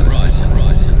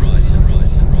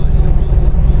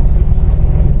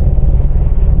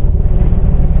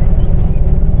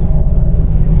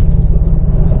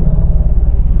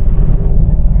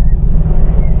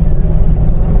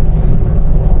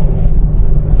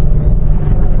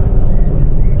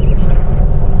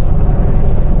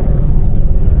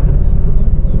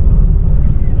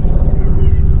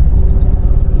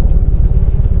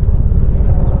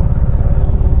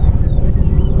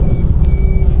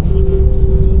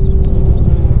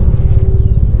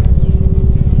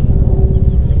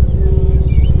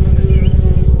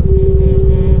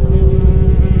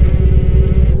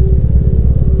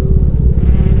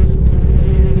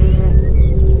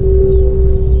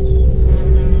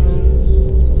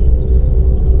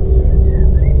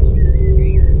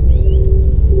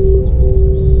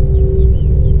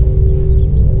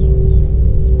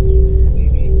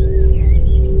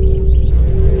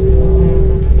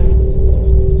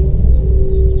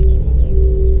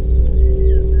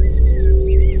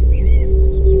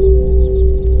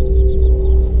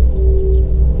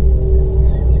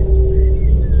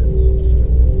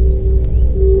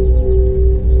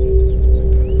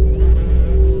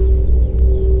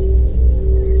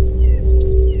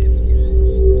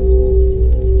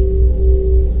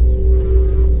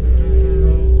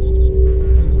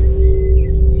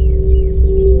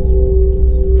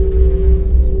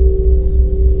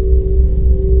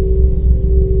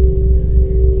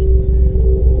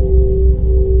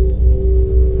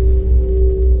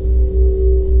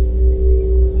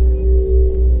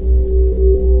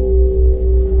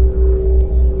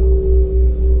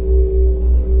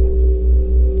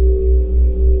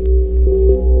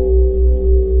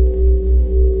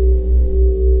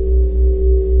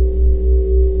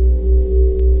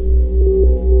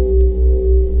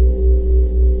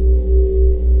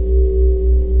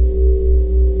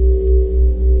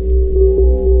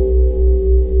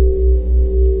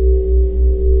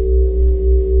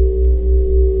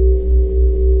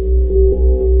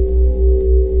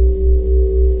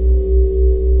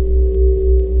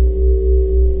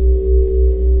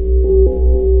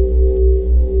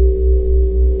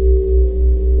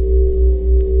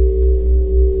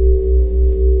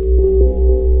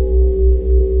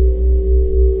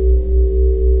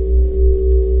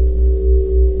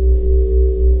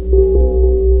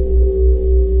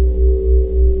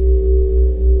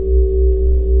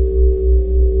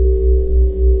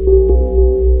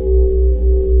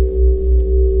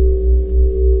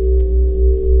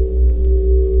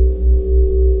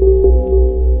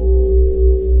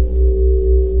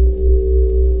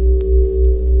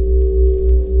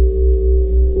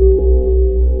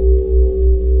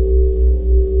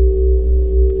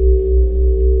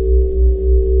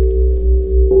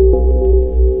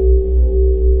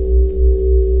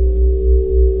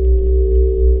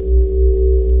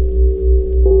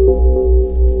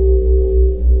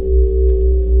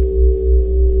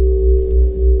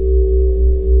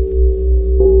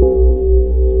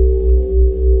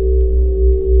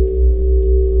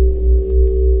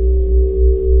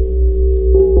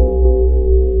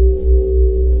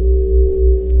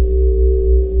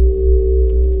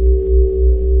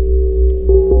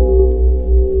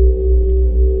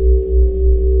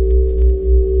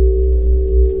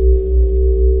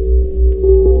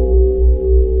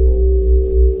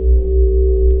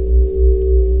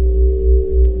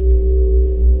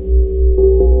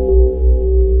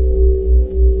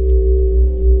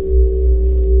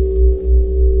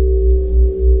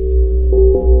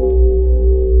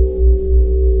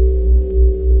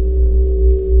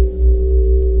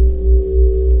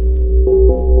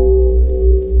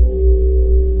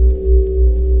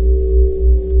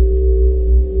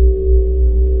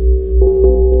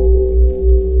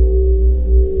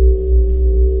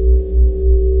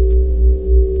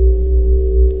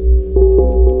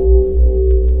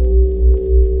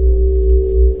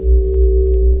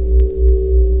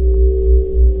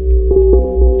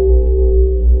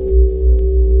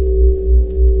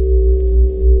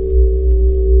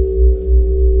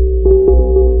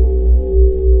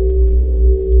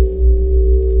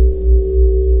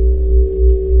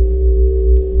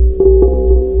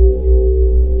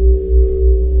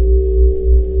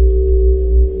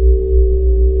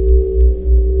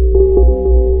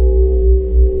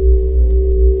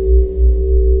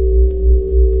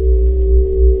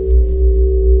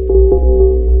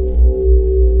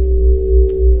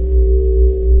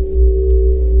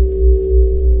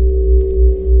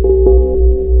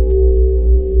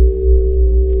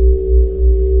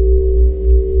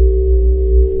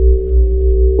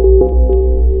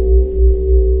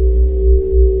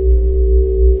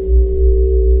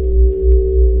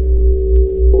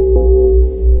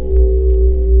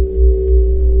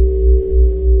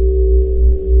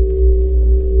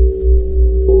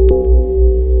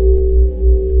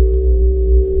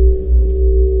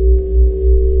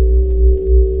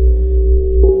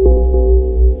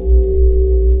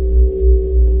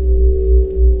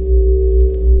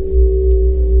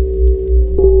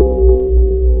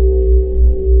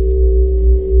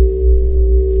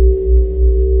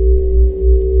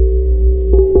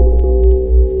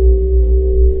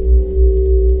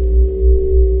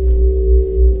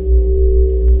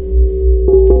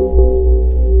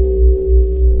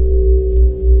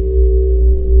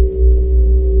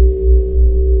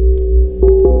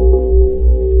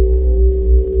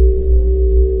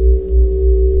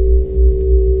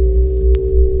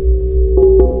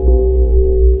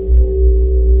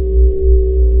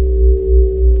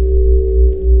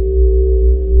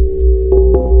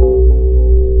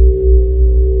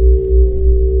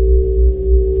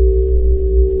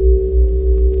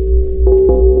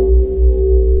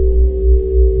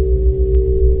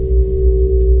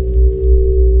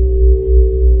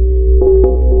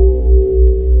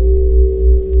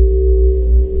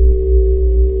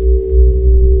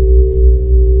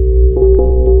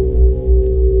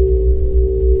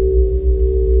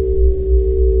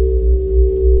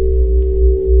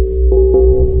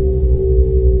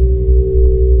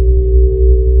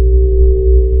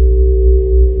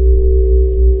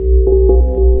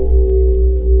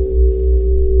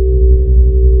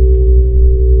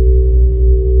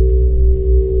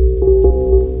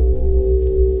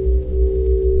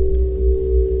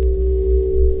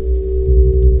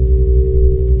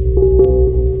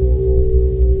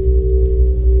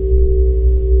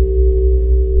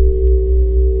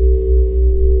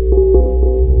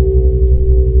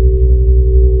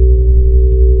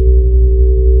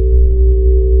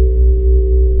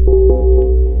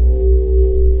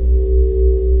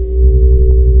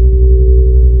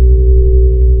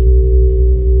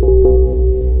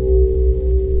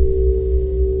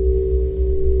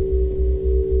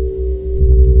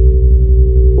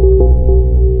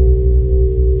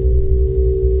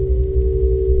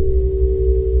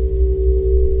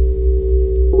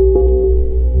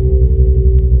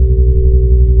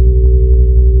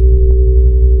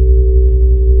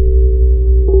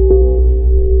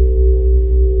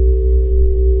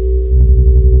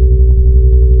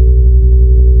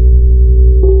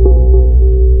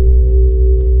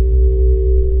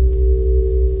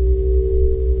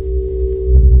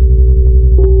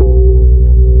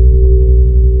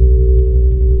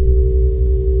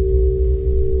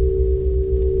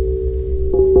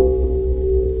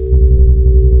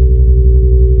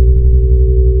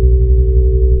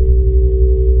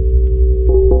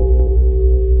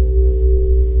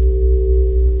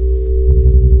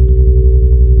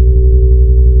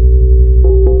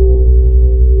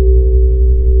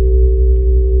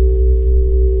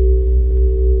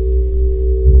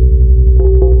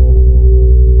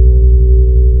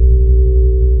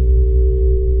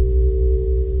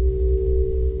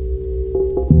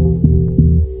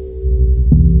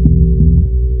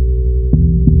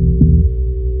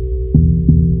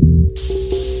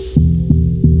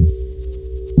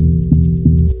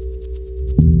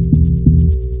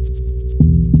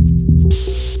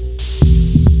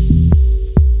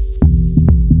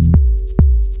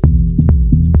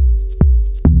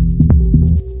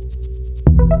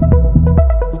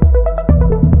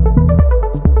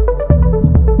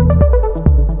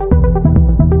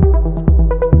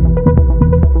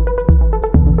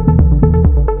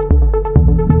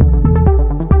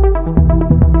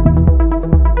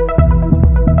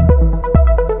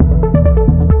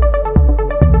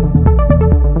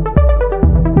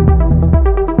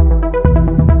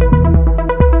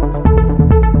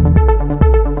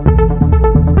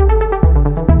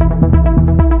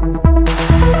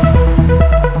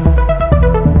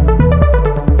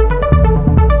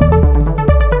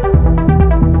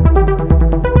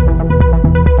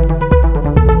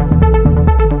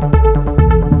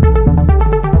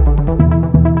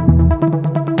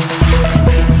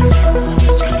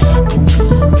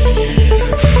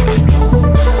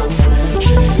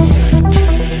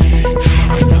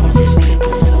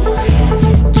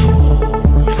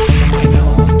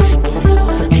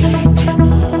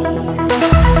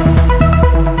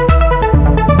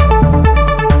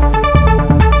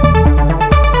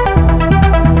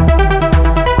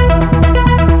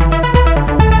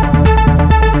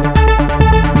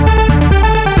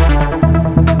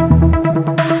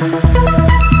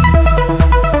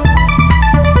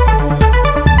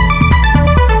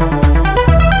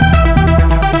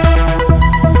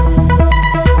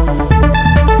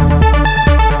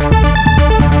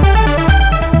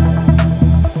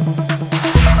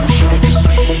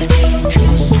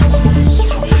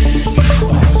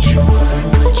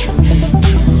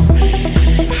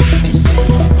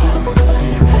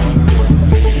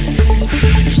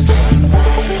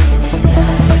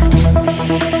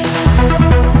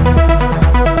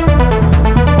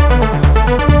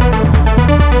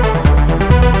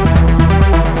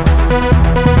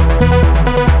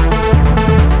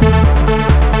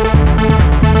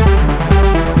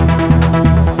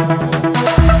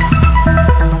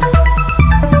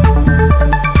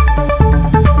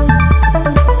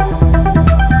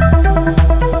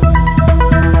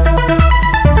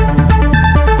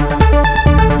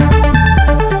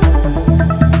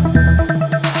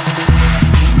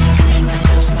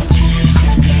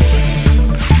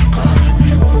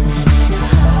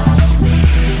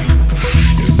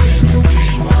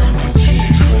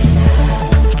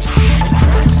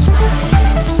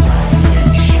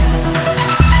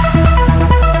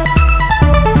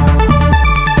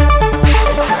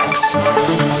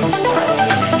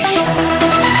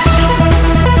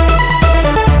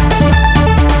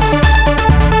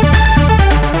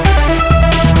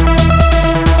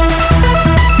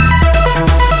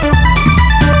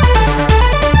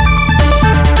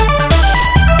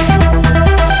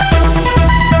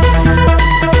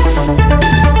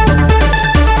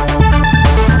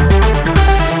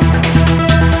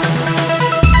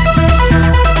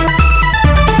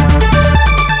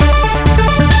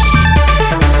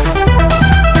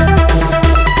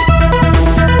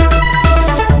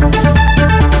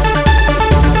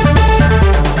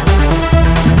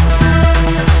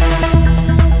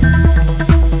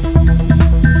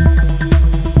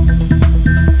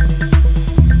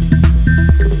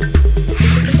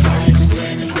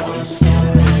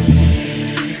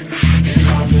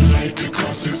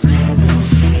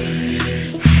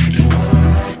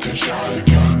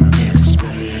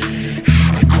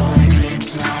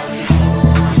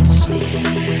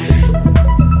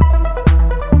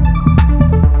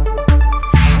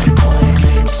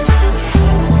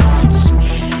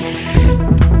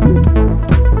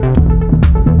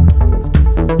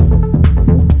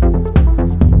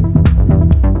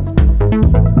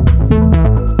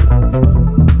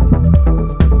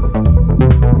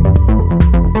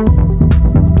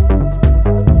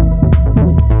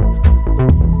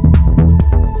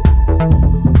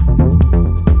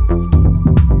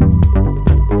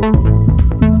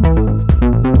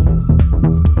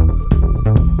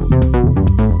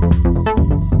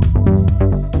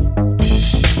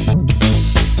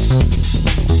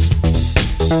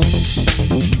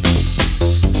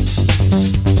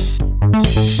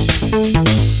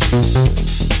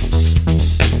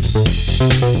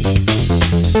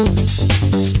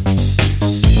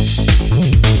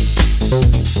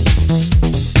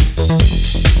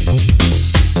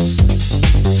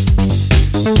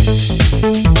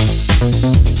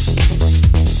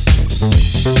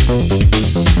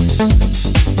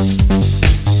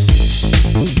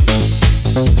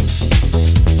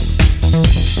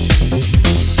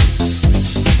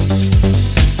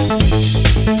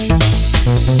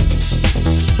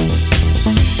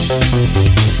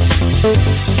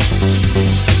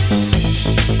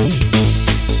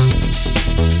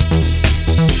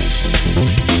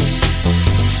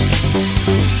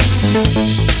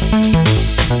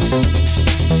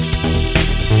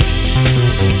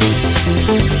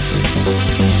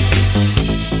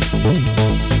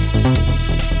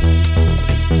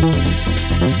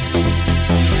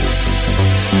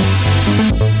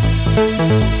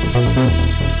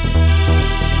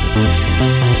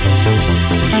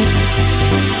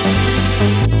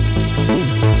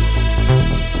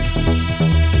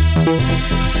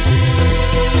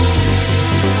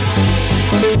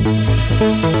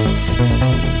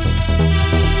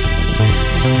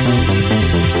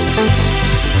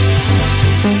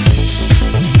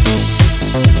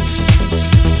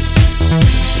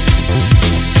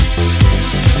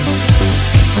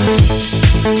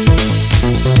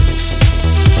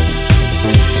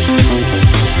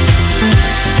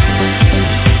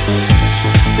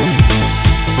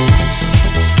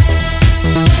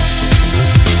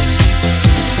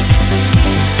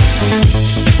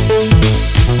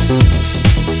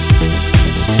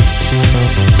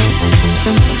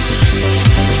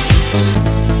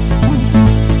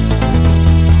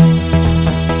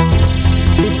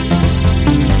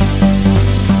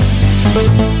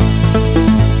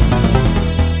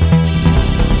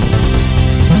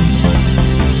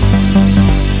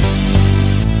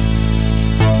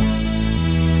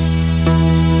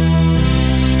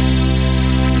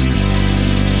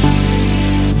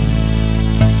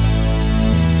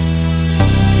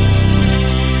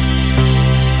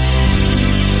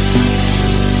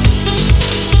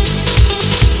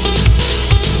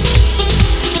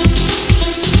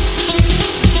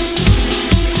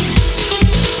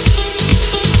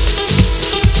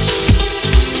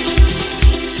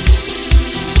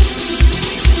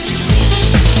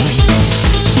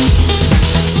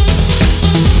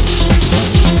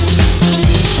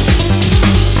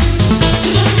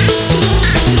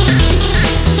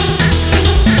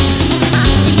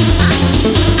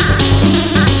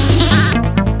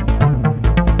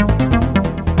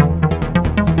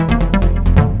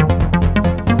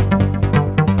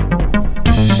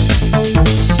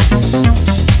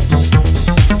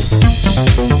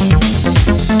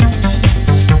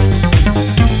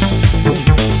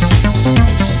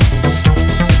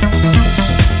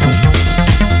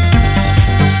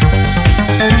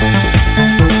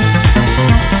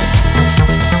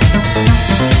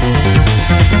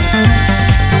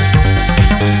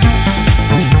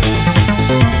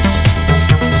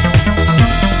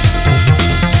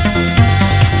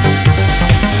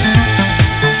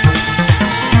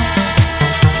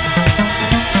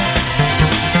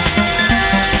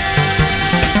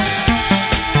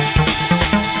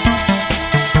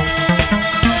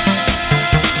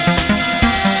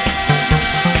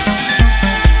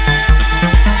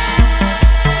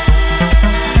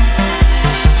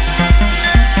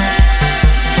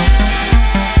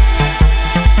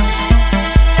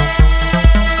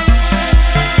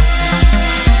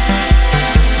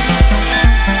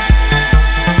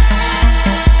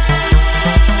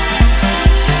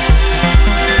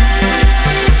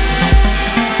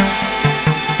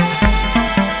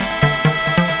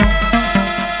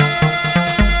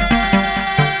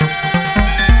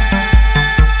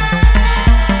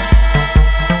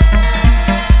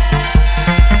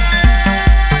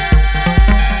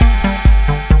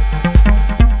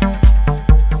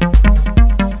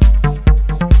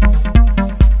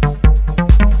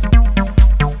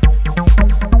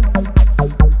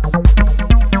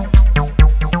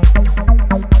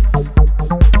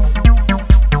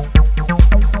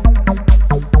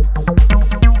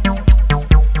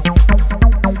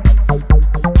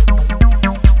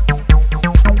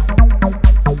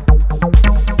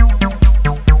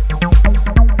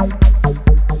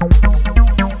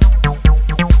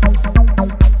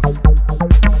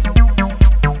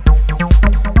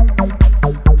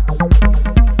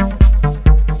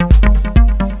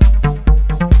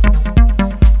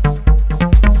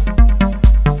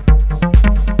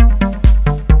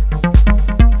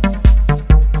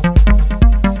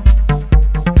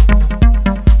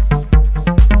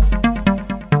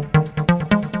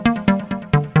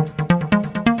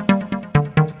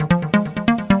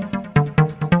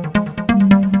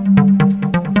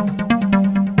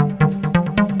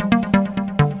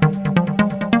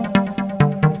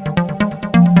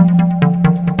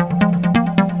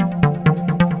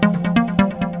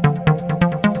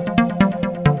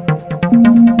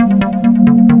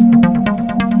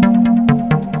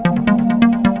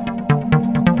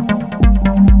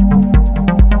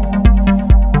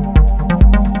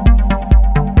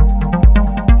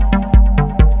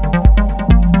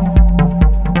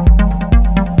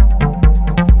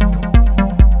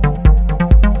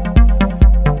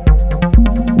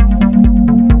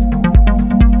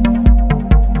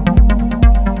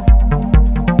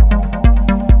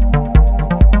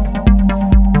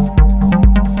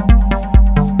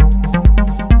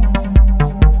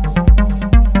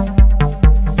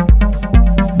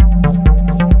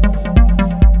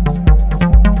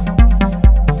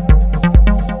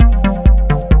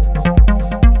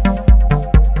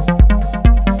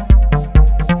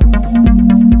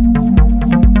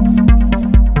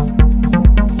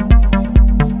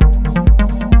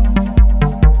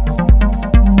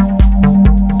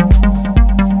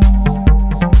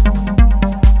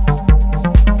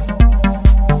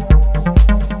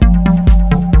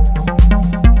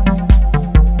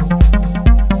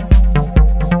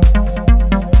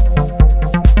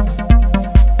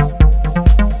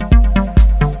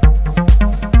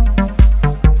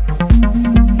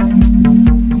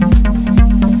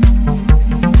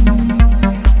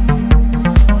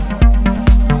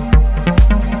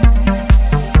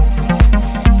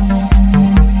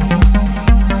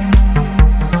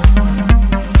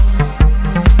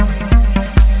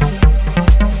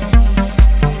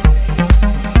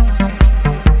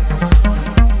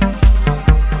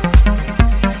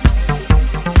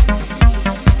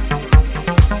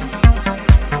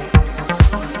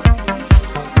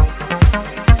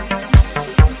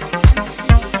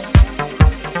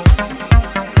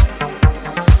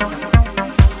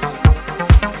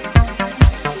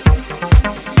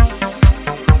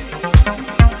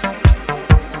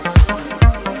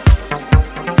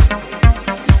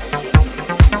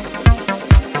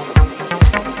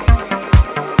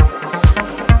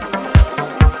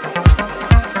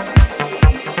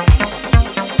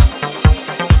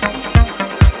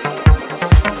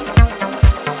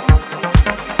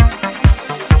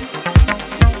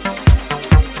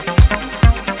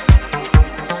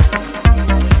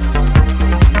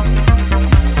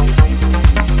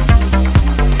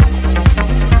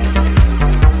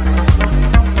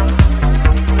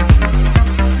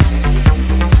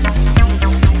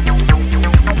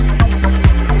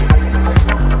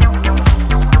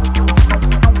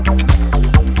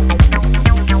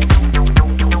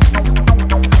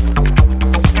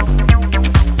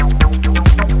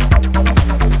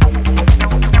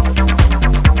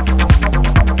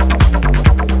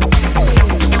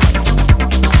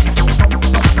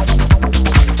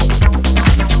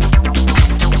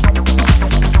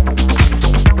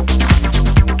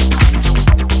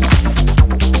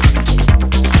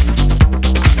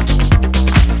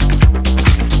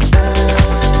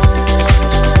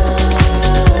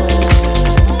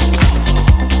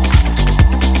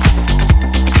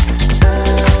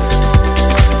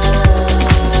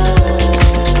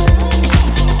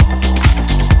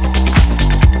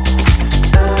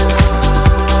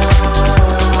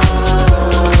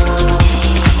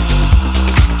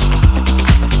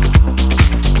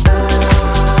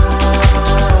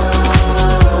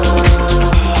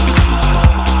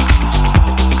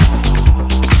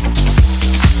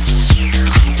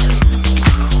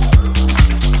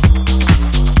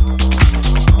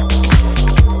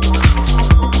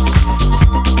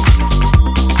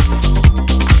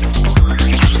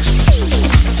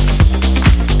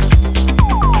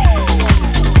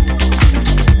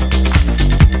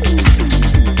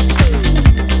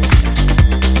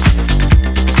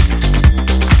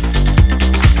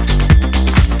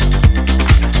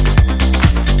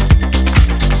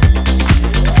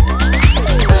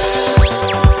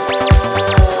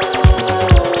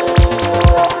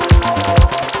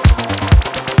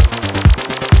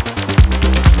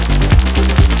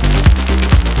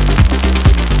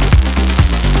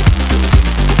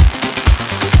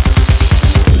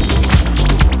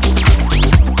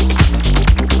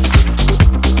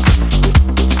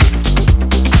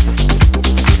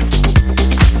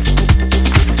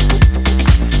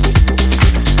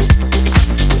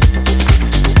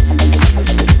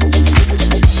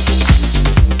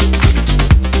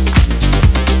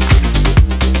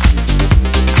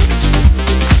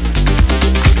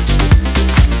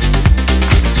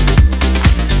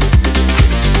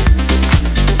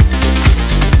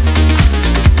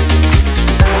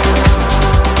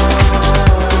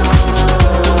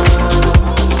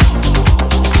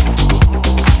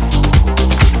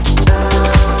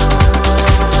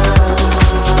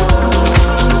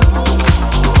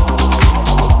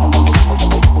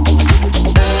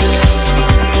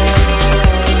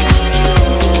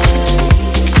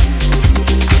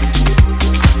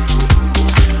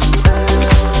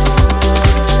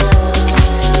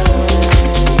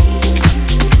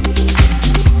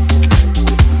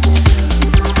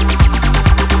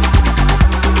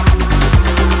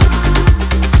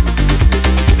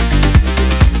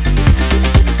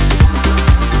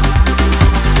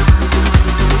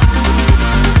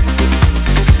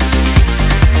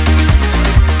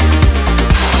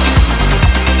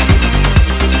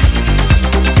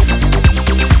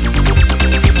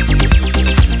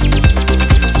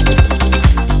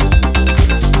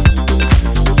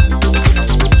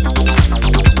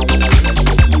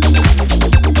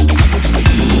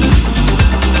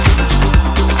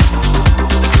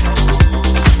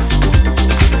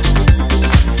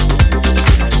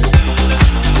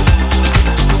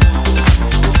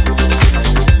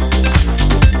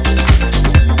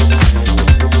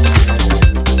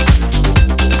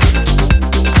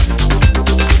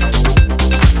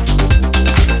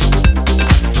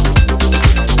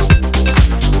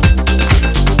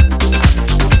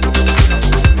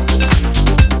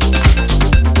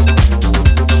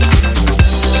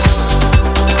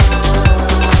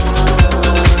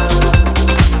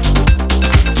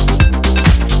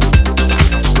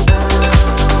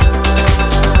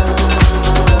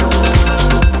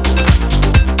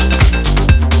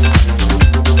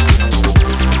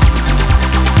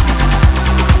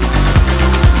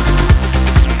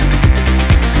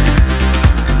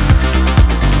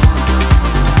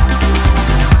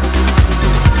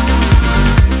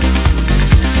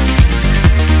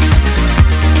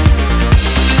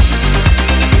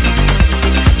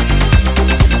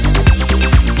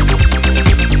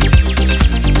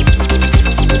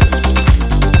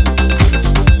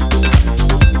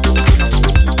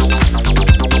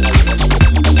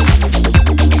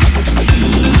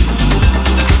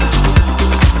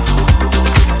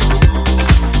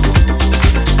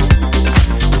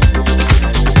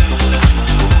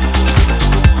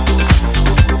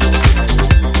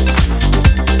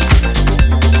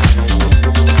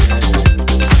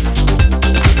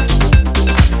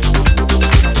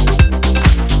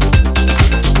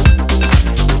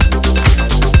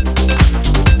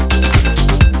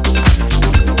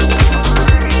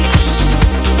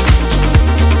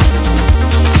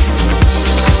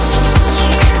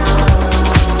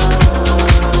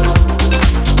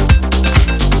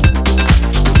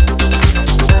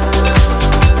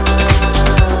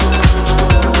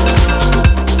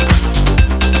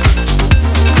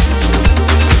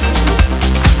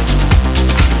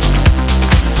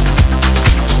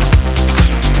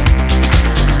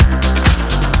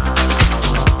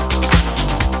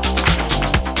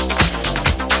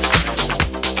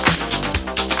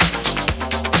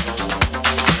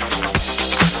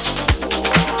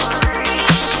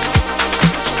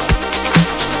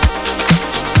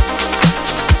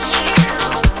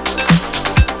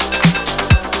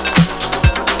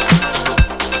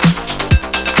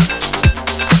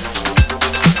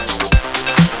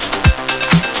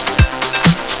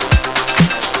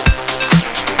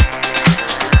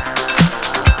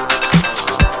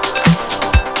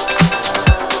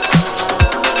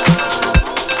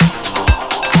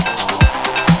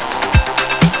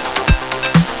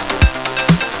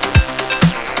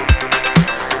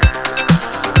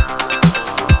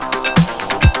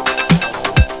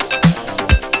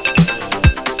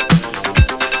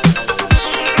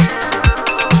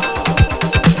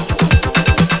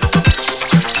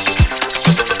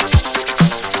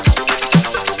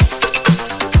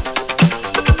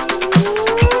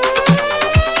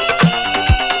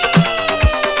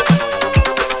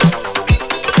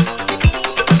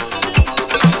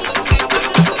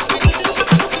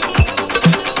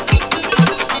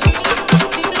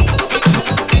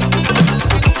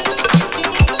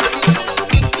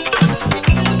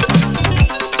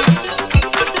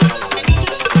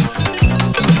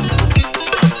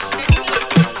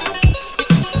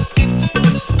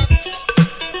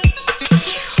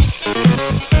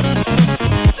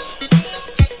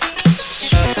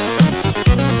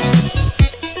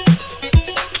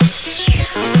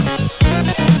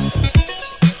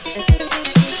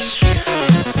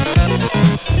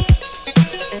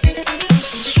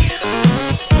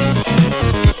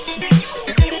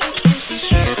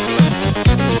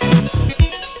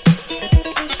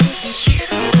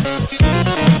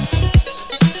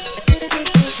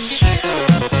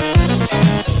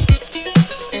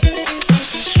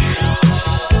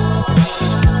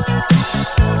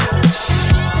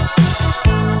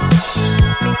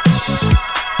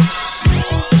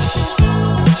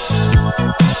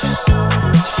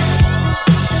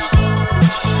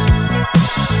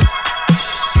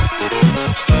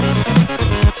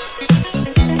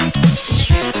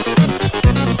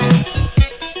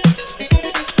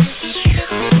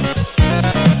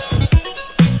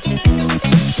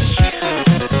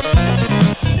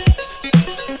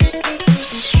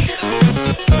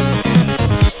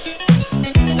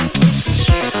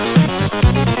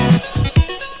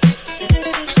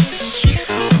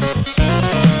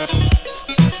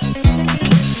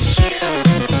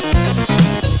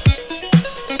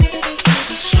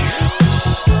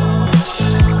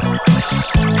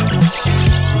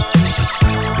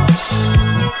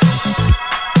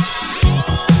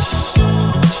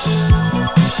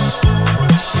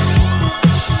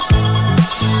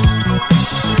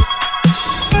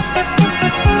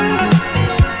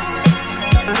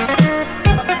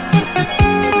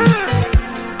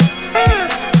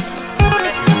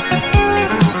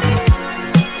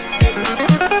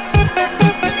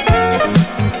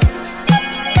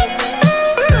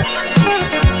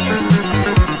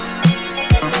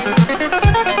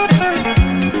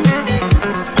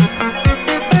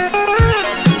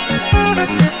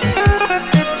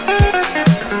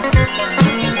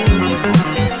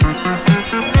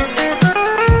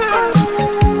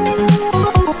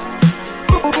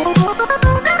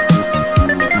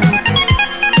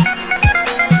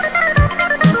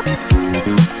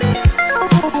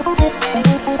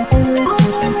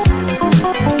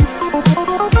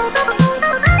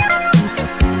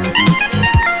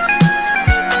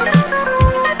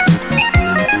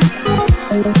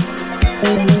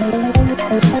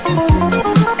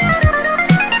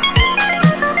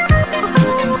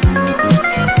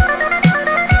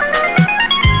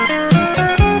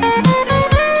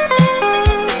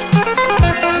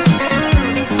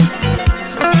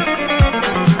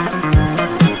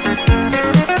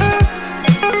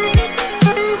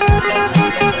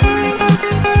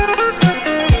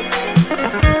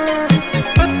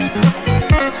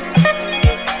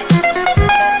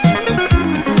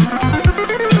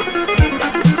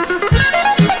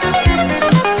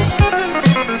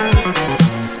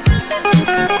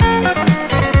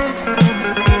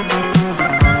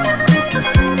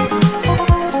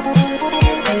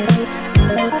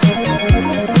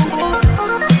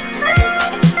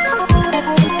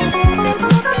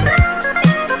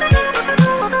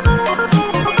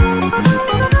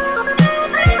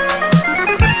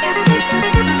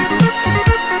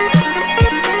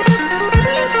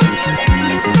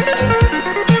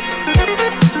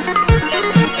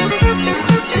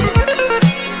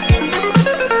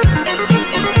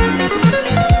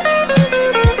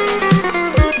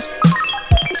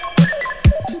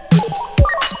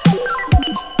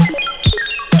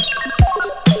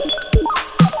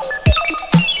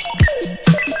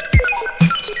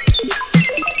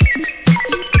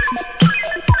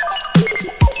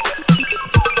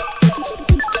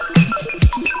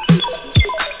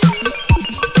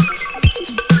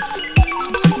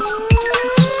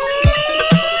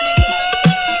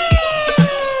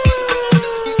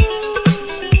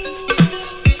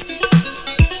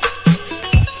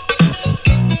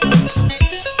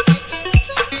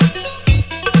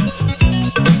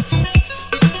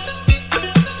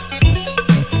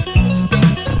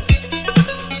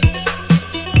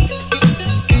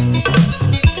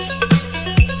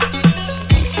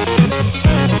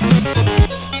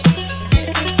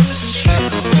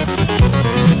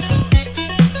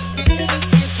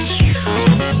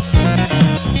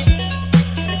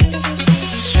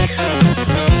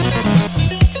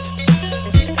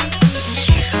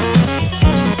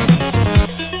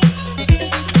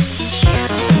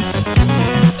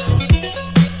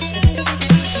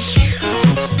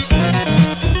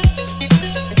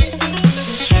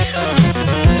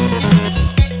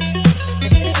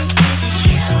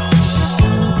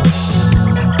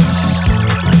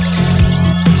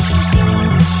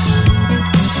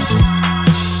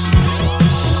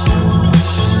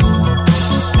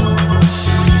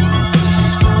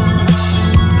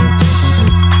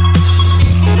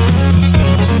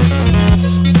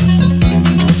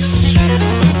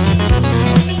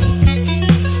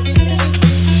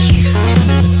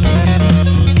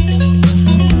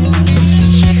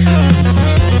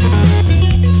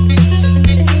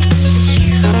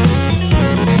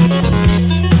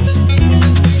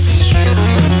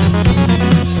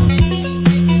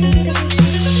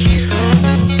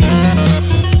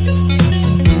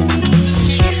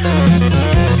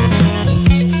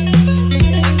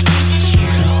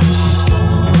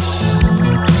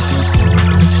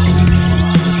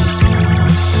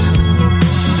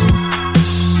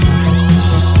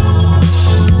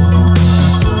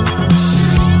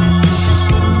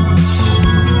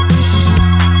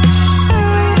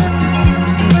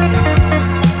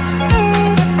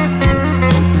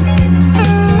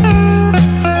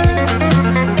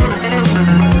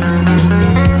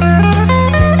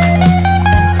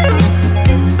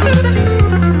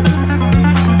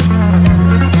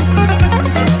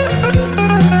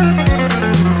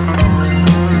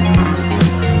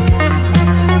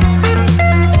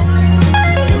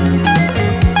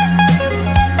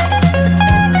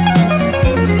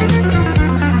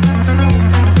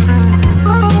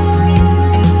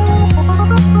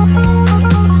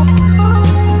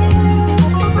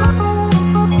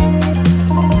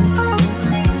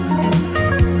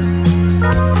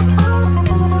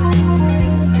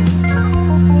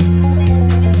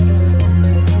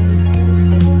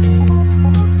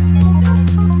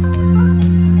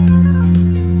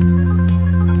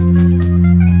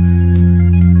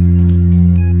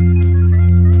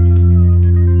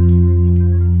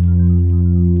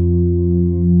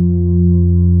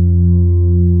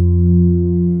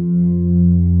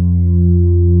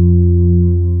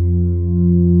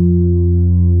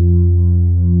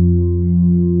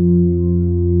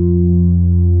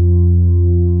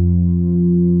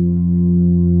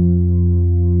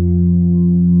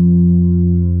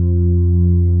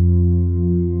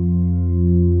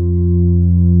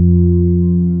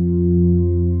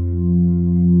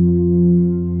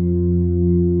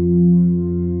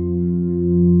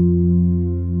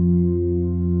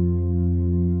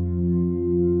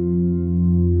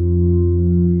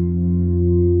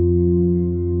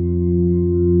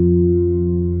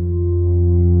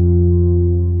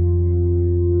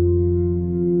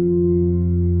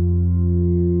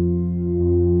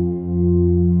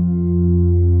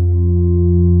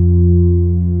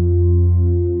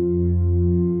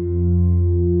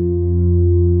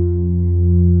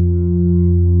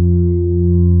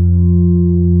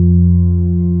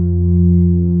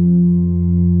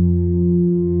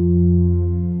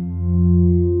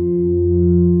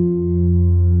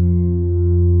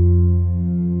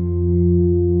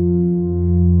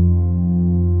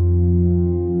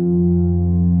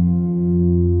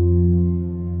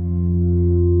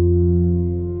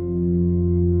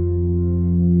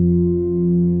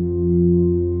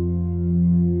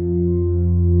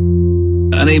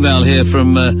 an email here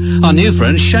from our new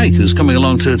friend Sheikh, who's coming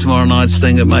along to tomorrow night's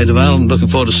thing at Maida Vale. I'm looking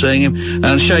forward to seeing him.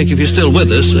 And Sheikh, if you're still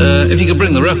with us, if you could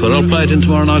bring the record, I'll play it in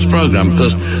tomorrow night's programme,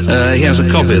 because he has a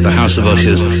copy of the House of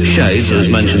Usher's Shades, as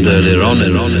mentioned earlier on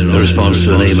in response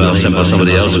to an email sent by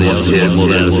somebody else who wants to hear it more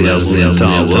than anything else in the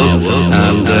entire world.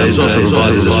 And he's also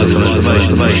provided us with some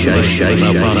information about Sheikh.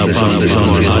 I'll pass this on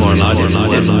to you tomorrow night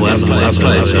if and when I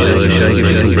play it. So Sheikh, if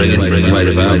you can bring it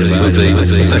Maida Vale, we'd be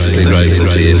definitely grateful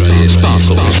to you.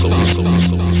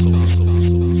 Sparkle.